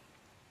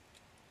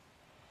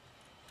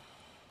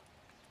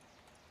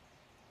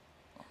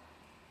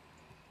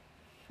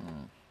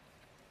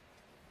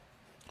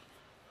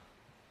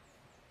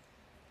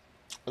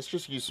 Let's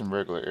just use some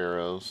regular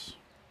arrows.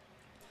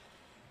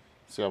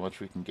 See how much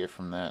we can get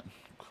from that.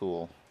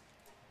 Cool.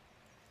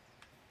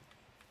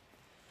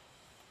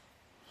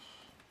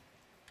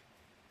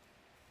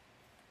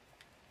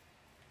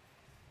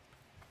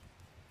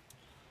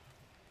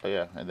 Oh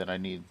yeah, and then I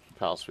need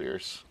pal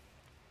spheres.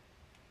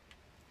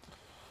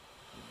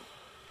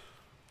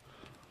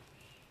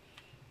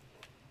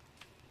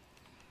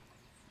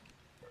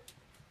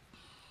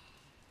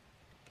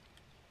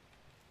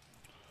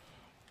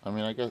 I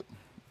mean, I guess,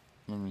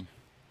 let me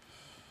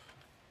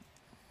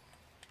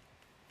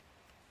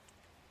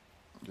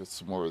get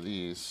some more of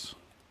these.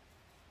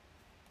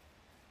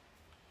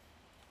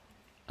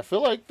 I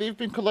feel like they've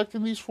been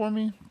collecting these for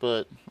me,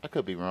 but I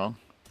could be wrong.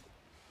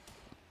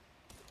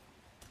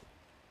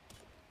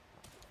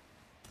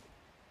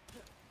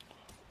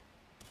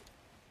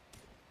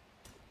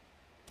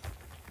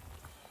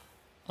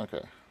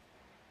 Okay.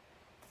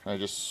 Can I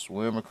just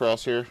swim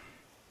across here?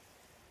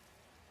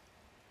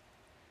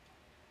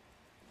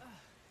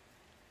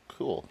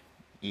 Cool.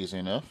 Easy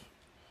enough.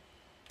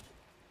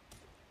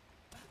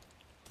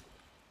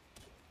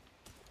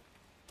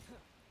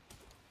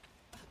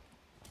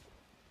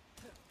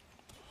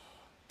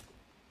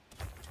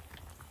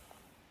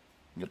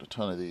 Get a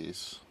ton of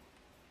these.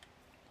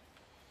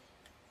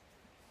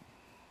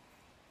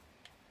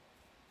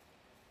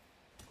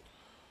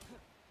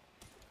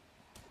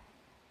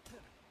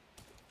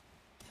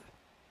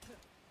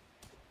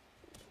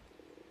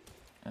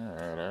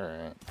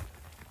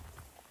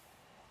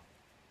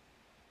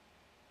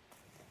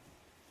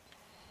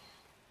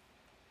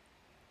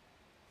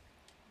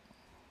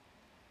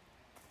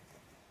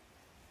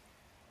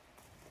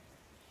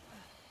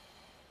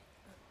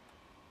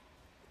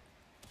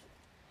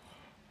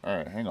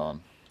 Alright, hang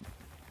on.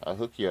 I'll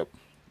hook you up.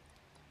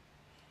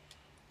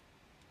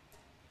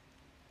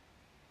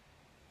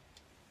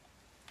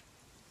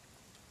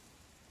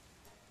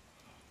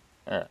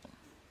 Alright.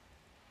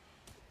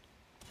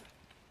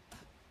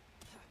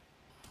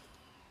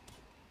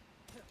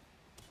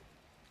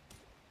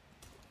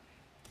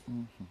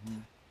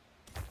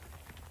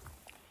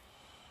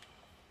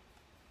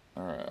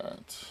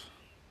 Alright.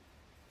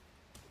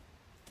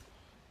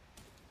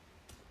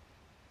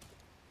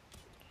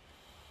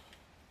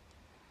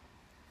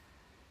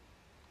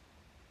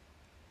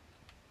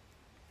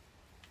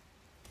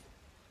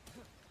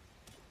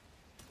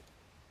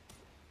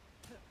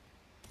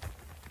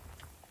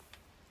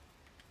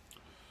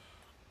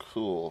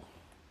 Cool.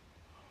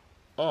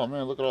 Oh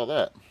man, look at all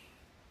that.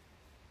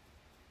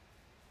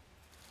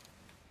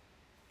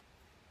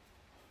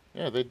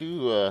 Yeah, they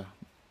do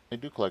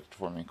collect it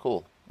for me.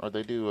 Cool. Or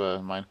they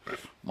do mine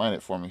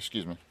it for me,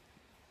 excuse me.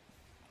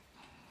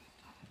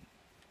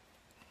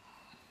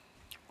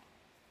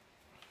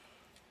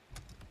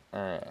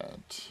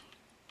 Alright.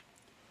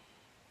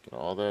 Get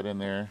all that in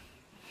there.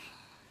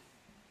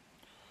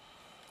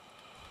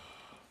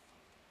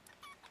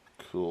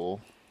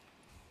 Cool.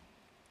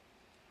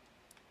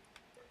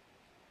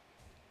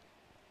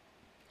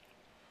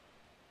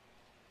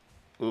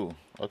 Ooh,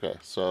 okay,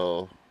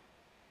 so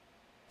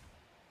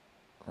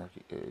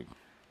Rocky egg.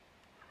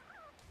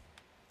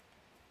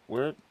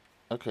 Where?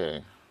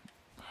 Okay.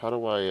 How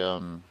do I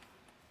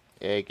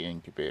egg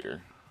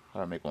incubator?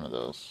 How do I make one of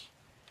those?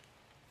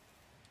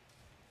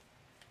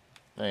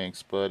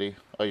 Thanks, buddy.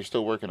 Oh, you're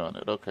still working on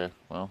it. Okay,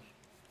 well.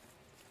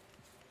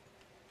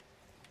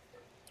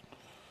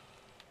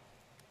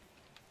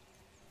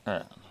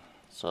 Alright.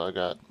 So I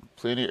got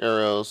plenty of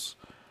arrows.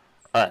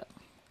 Alright.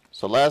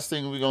 So last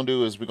thing we're gonna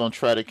do is we're gonna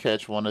try to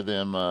catch one of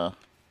them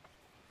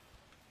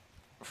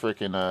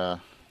freaking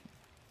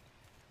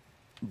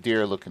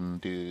deer looking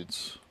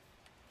dudes.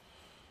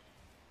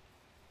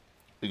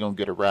 We're gonna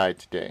get a ride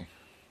today.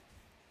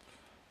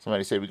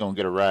 Somebody said we're gonna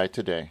get a ride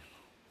today.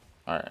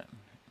 Alright.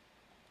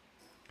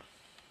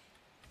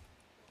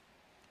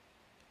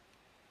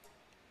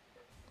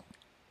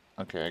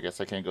 Okay, I guess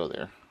I can't go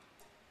there.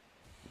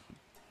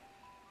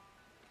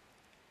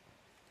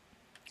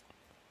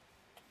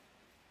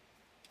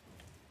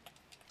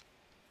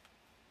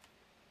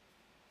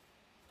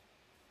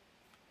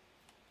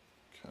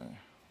 Okay,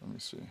 let me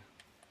see.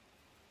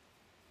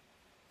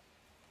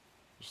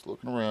 Just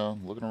looking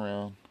around, looking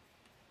around.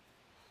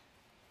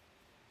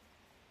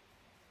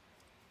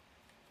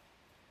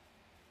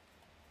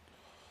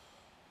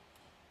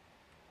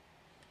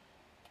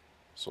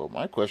 So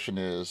my question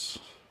is,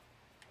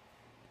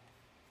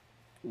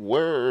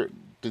 where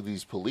do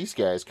these police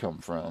guys come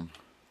from?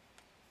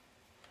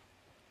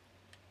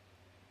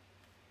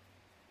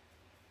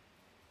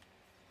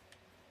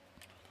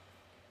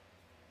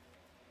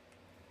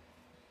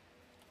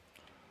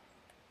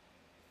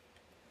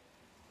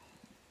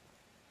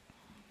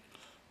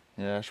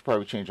 Yeah, I should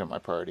probably change up my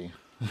party.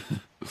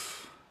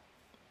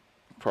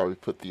 Probably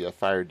put the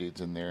fire dudes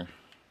in there.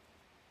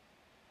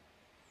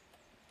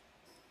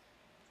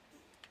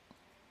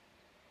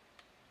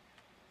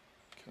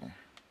 Okay.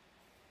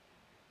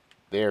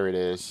 There it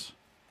is.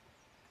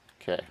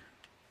 Okay.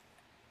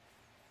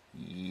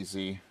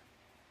 Easy.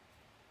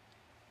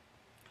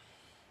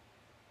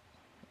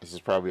 This is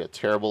probably a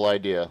terrible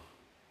idea.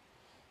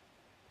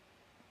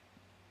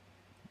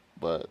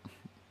 But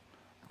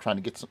I'm trying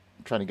to get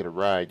I'm trying to get a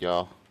ride,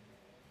 y'all.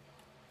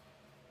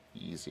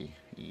 Easy,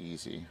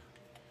 easy.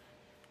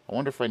 I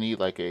wonder if I need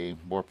like a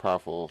more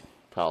powerful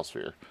pal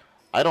sphere.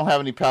 I don't have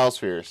any pal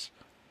spheres.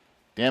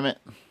 Damn it.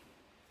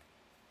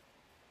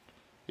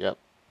 Yep.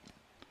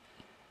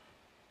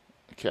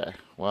 Okay.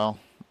 Well,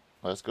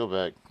 let's go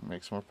back.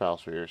 Make some more pal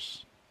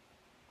spheres.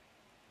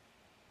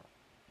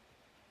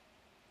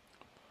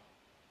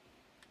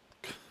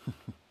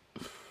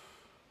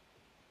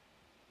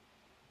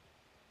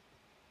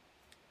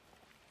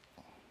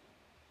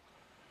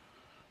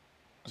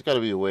 There's got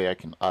to be a way I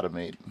can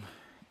automate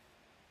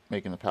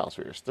making the pal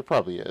spheres. There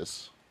probably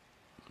is.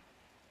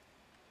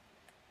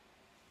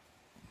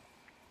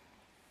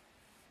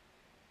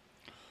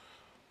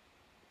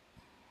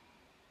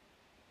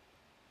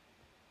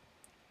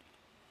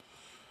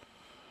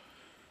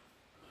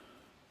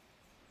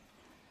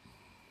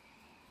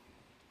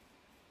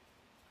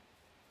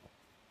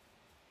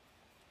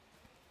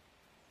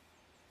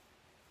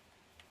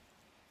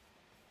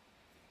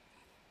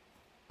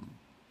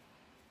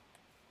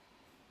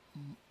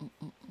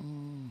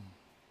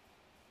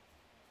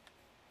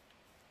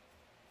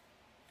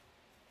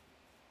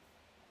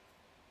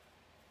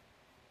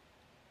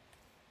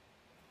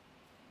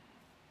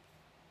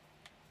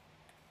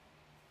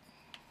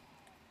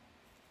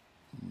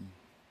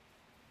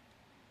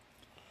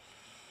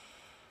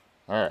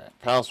 Alright,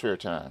 pal sphere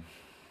time.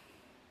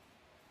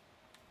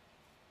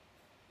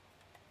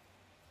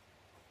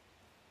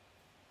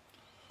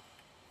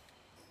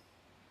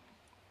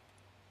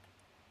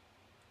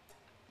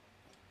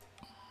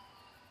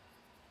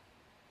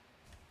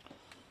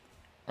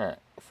 Alright,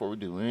 before we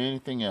do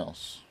anything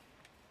else,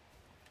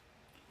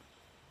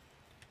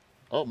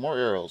 Oh, more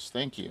arrows.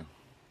 Thank you.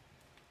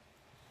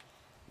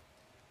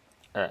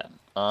 Alright.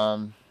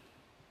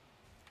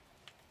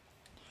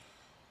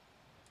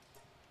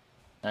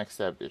 Max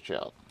that bitch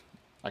out.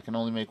 I can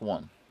only make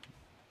one.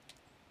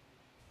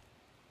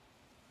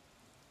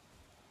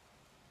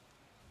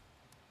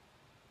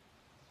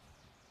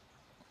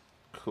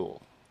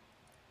 Cool.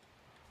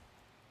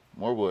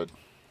 More wood.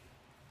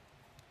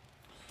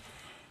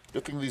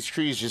 Good thing these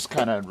trees just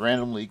kind of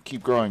randomly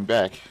keep growing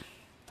back.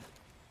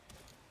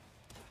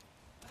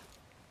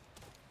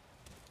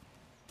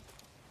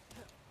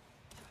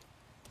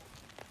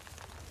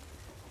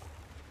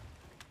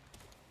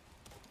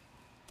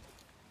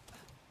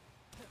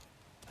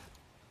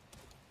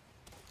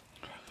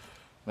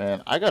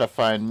 Man, I gotta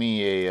find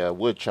me a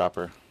wood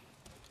chopper.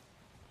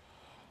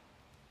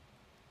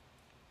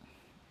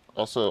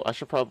 Also, I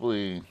should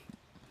probably...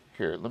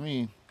 Here, let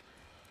me...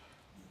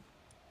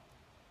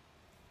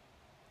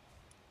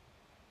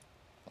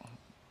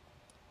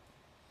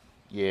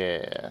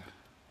 Yeah.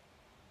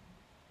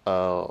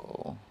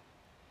 Oh.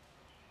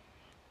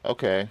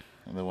 Okay.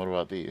 And then what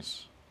about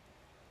these?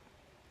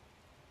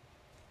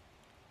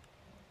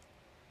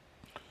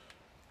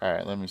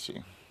 Alright, let me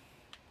see.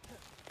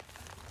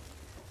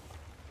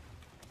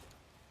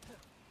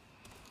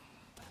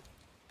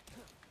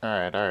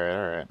 Alright, alright,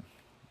 alright.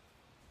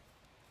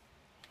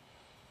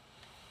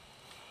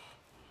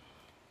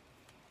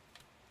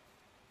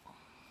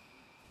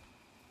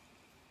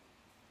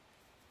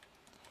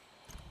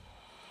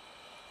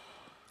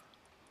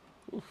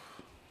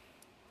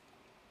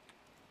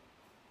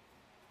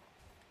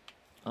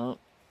 Oh,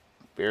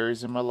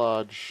 berries in my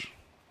lodge.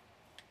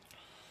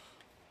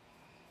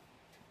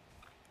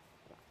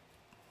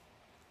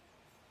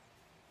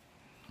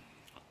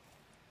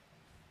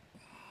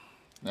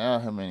 Now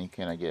how many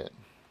can I get?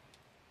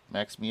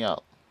 Max me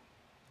out.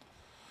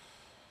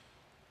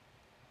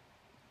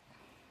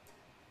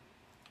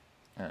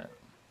 Alright.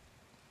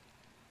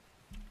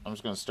 I'm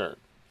just gonna start.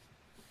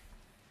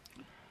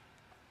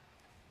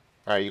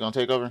 Alright, you gonna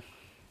take over?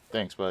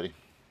 Thanks, buddy.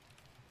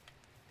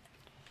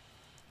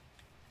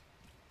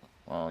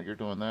 While you're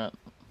doing that,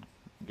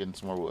 I'm getting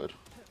some more wood.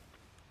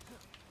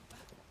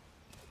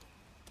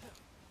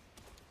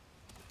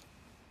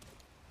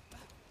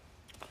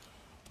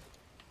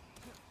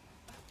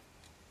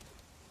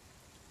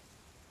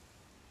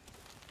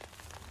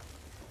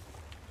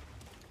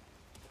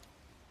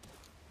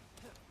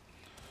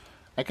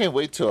 I can't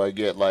wait till I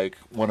get like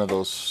one of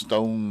those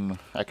stone.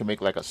 I can make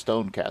like a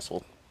stone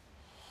castle.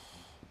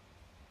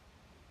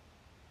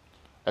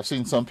 I've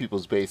seen some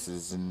people's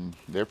bases and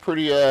they're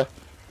pretty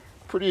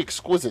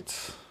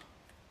exquisite.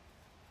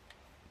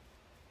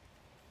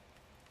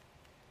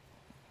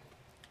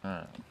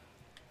 Alright.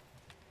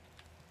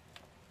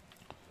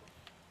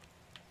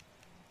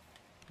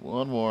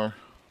 One more.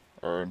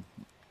 Or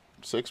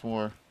 6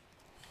 more.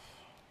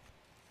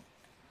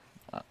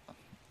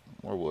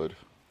 More wood.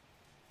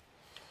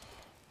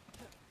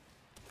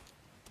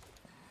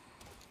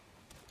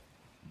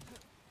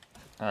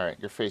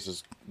 Alright, your face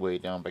is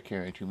weighed down by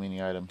carrying too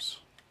many items.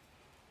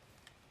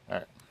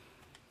 Alright.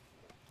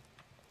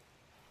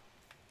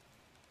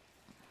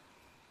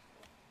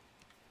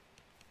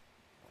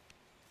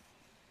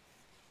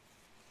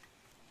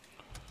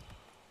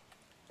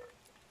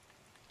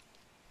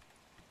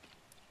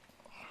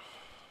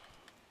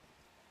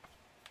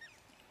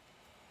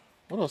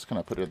 What else can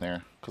I put in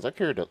there? Because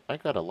I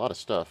got a lot of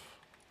stuff.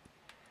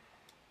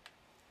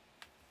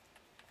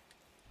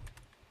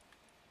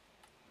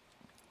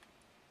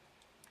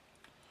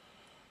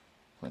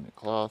 Linen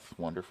cloth,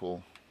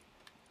 wonderful.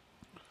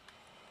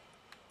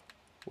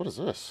 What is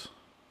this?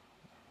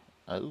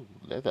 Oh,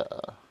 leather.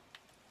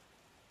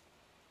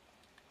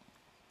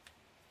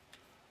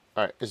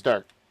 Alright, it's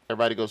dark.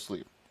 Everybody go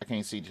sleep. I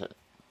can't see yet.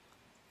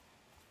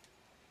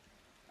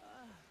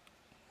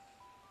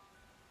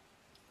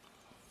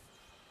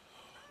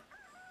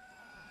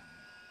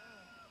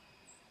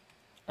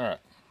 Alright.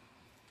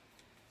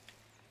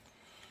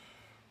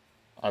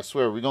 I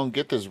swear, we're gonna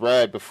get this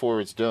ride before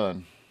it's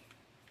done.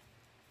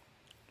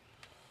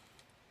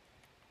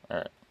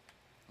 Alright.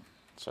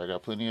 So I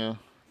got plenty of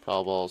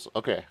power balls.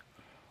 Okay.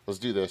 Let's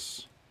do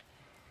this.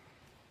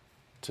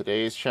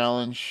 Today's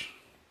challenge.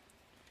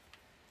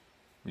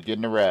 We're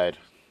getting a ride.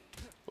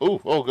 Ooh,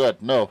 oh god,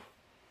 no.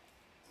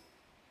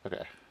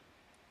 Okay.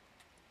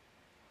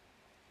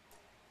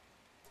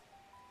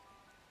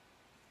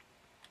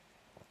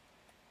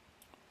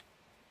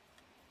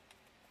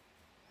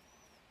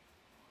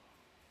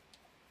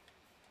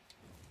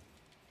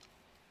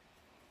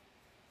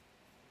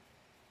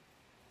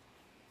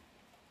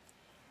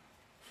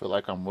 Feel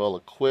like I'm well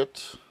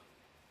equipped.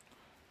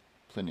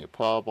 Plenty of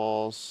power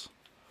balls.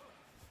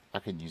 I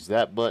can use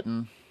that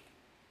button.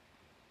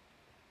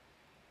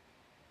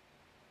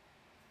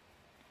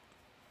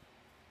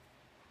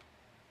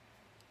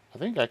 I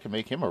think I can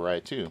make him a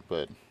ride too,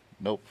 but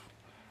nope.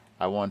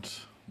 I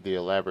want the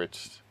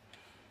elaborate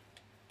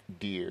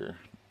deer.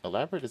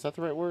 Elaborate, is that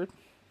the right word?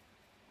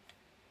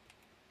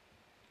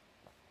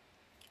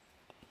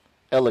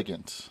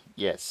 Elegant,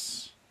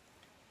 yes.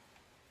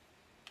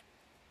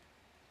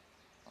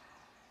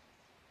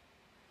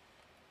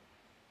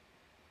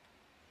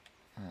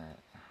 Alright.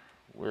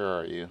 Where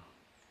are you?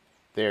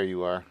 There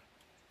you are.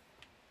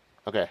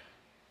 Okay.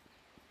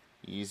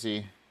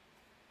 Easy.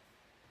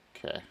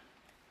 Okay.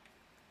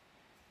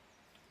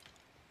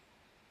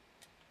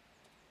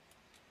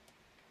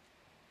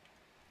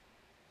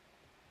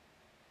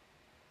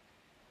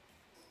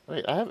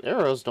 Wait, I have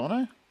arrows, don't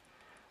I?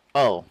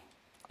 Oh,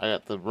 I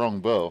got the wrong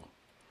bow.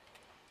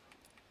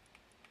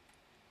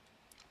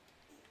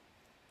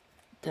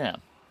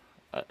 Damn.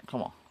 Alright,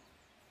 come on.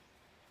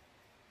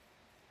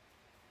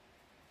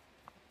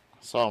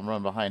 I saw him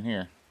run behind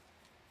here.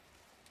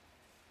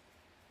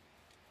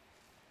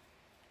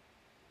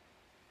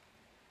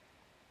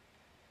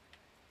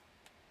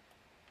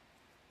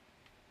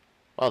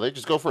 Oh, they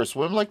just go for a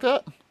swim like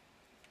that?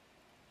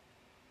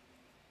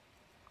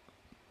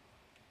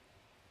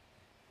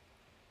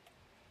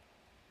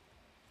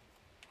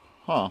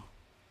 Huh.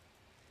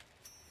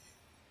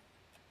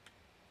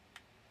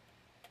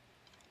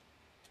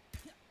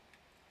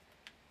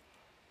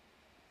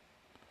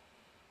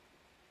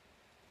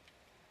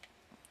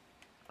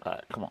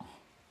 Alright, come on.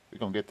 We're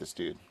gonna get this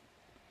dude.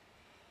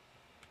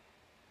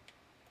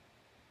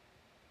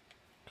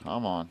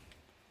 Come on.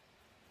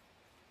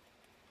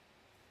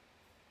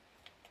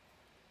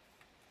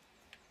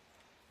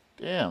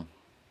 Damn.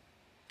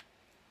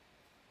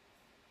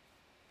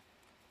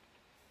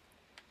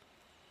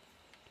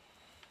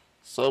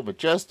 So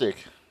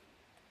majestic.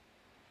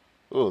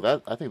 Ooh,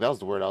 that I think that was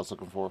the word I was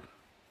looking for.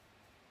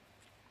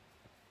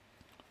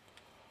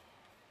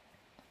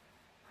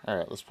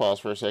 Alright, let's pause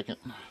for a second.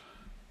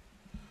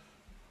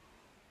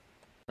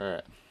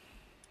 Alright.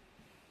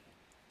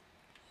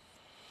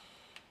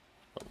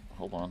 Oh,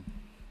 hold on.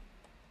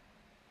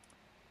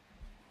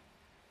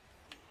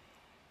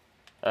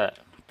 Alright,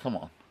 come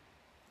on.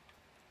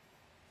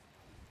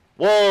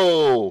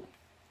 Whoa!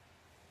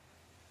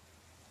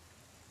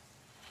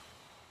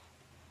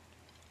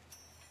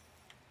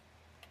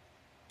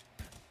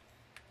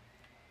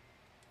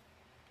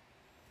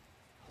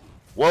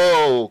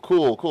 Whoa,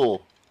 cool,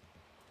 cool.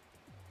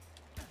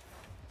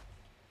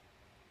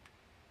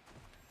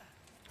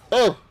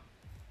 Oh!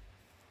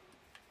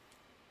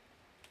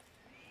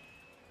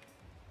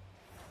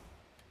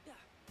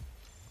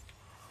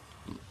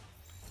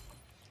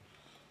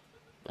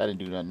 That didn't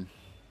do nothing.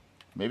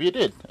 Maybe it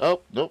did.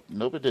 Oh, nope,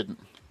 nope it didn't.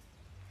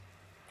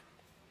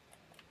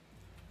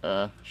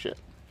 Shit.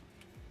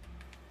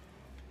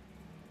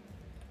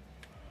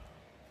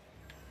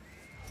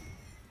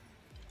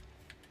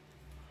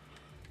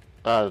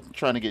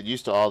 Trying to get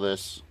used to all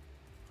this.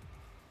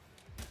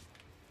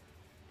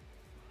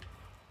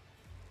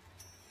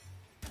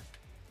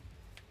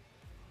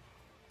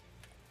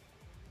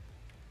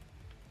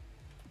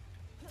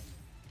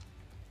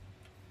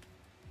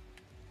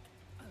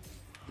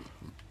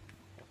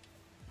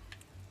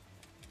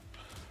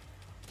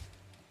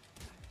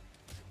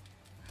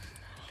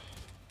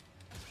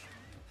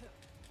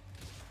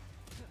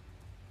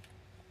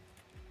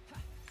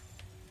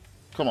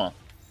 Come on.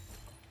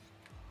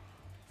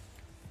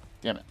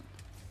 Damn it.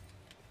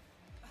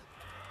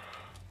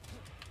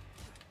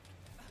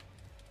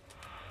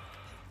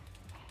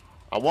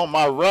 I want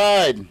my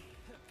ride.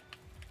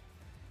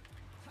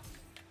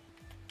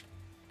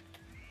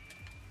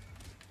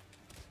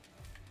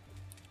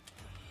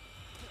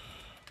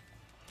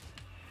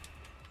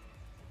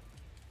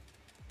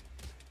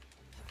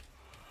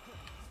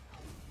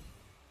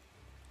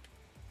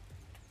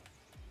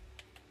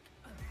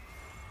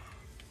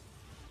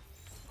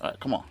 Alright,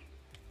 come on.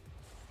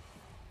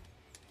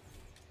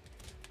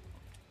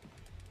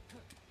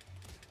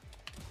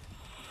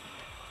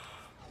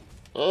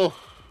 Oh.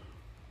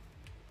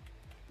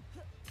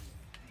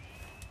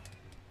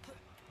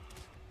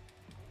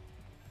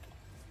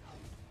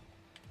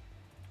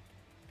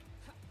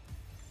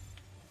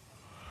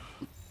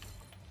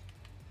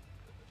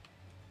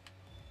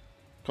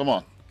 Come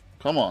on.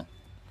 Come on.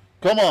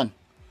 Come on.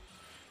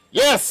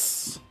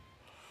 Yes!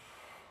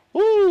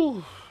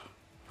 Woo!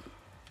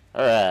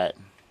 Alright.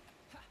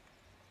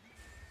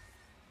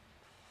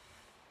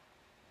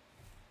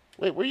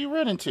 Wait, where are you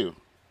running to?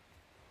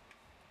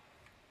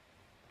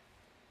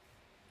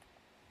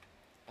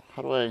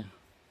 How do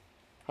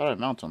I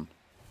mount him?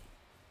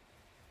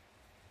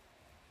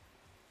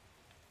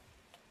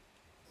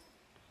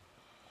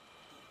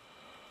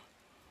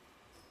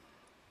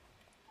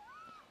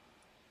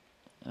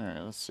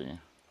 Alright, let's see.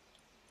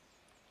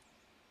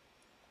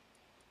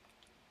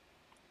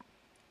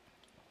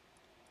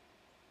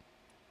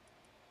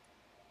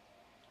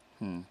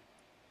 Hmm.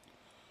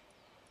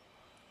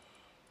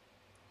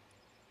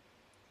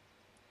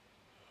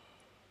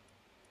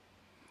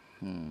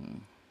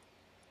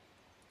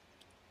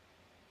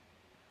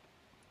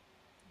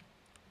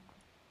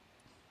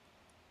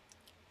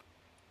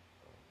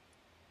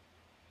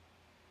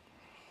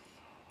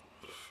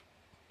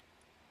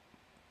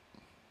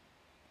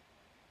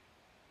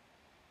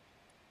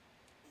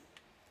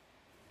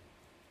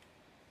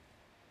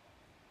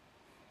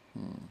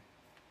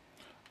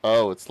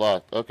 Oh, it's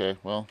locked. Okay,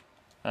 well.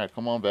 Alright,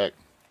 come on back.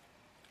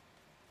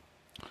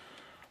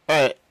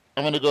 Alright,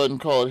 I'm gonna go ahead and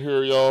call it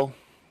here, y'all.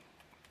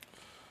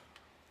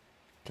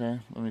 Okay,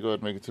 let me go ahead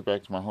and make it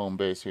back to my home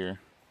base here.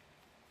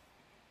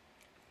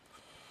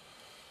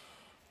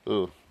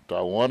 Ooh, do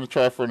I want to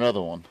try for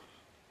another one?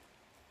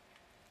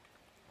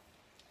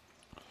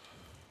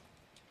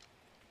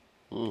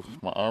 Ooh,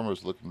 my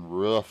armor's looking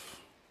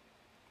rough.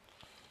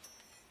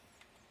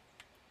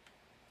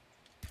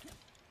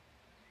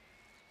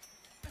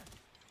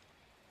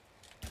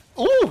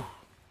 Ooh!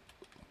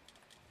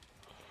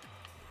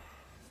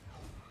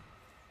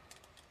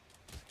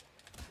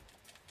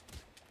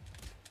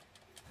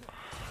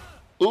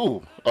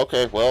 Ooh,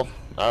 okay, well,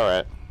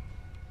 alright.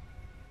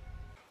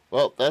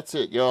 Well, that's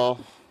it, y'all.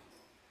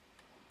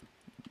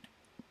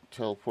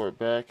 Teleport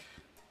back.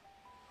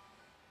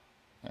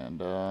 And,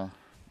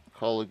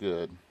 call it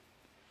good.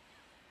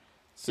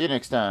 See you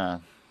next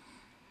time.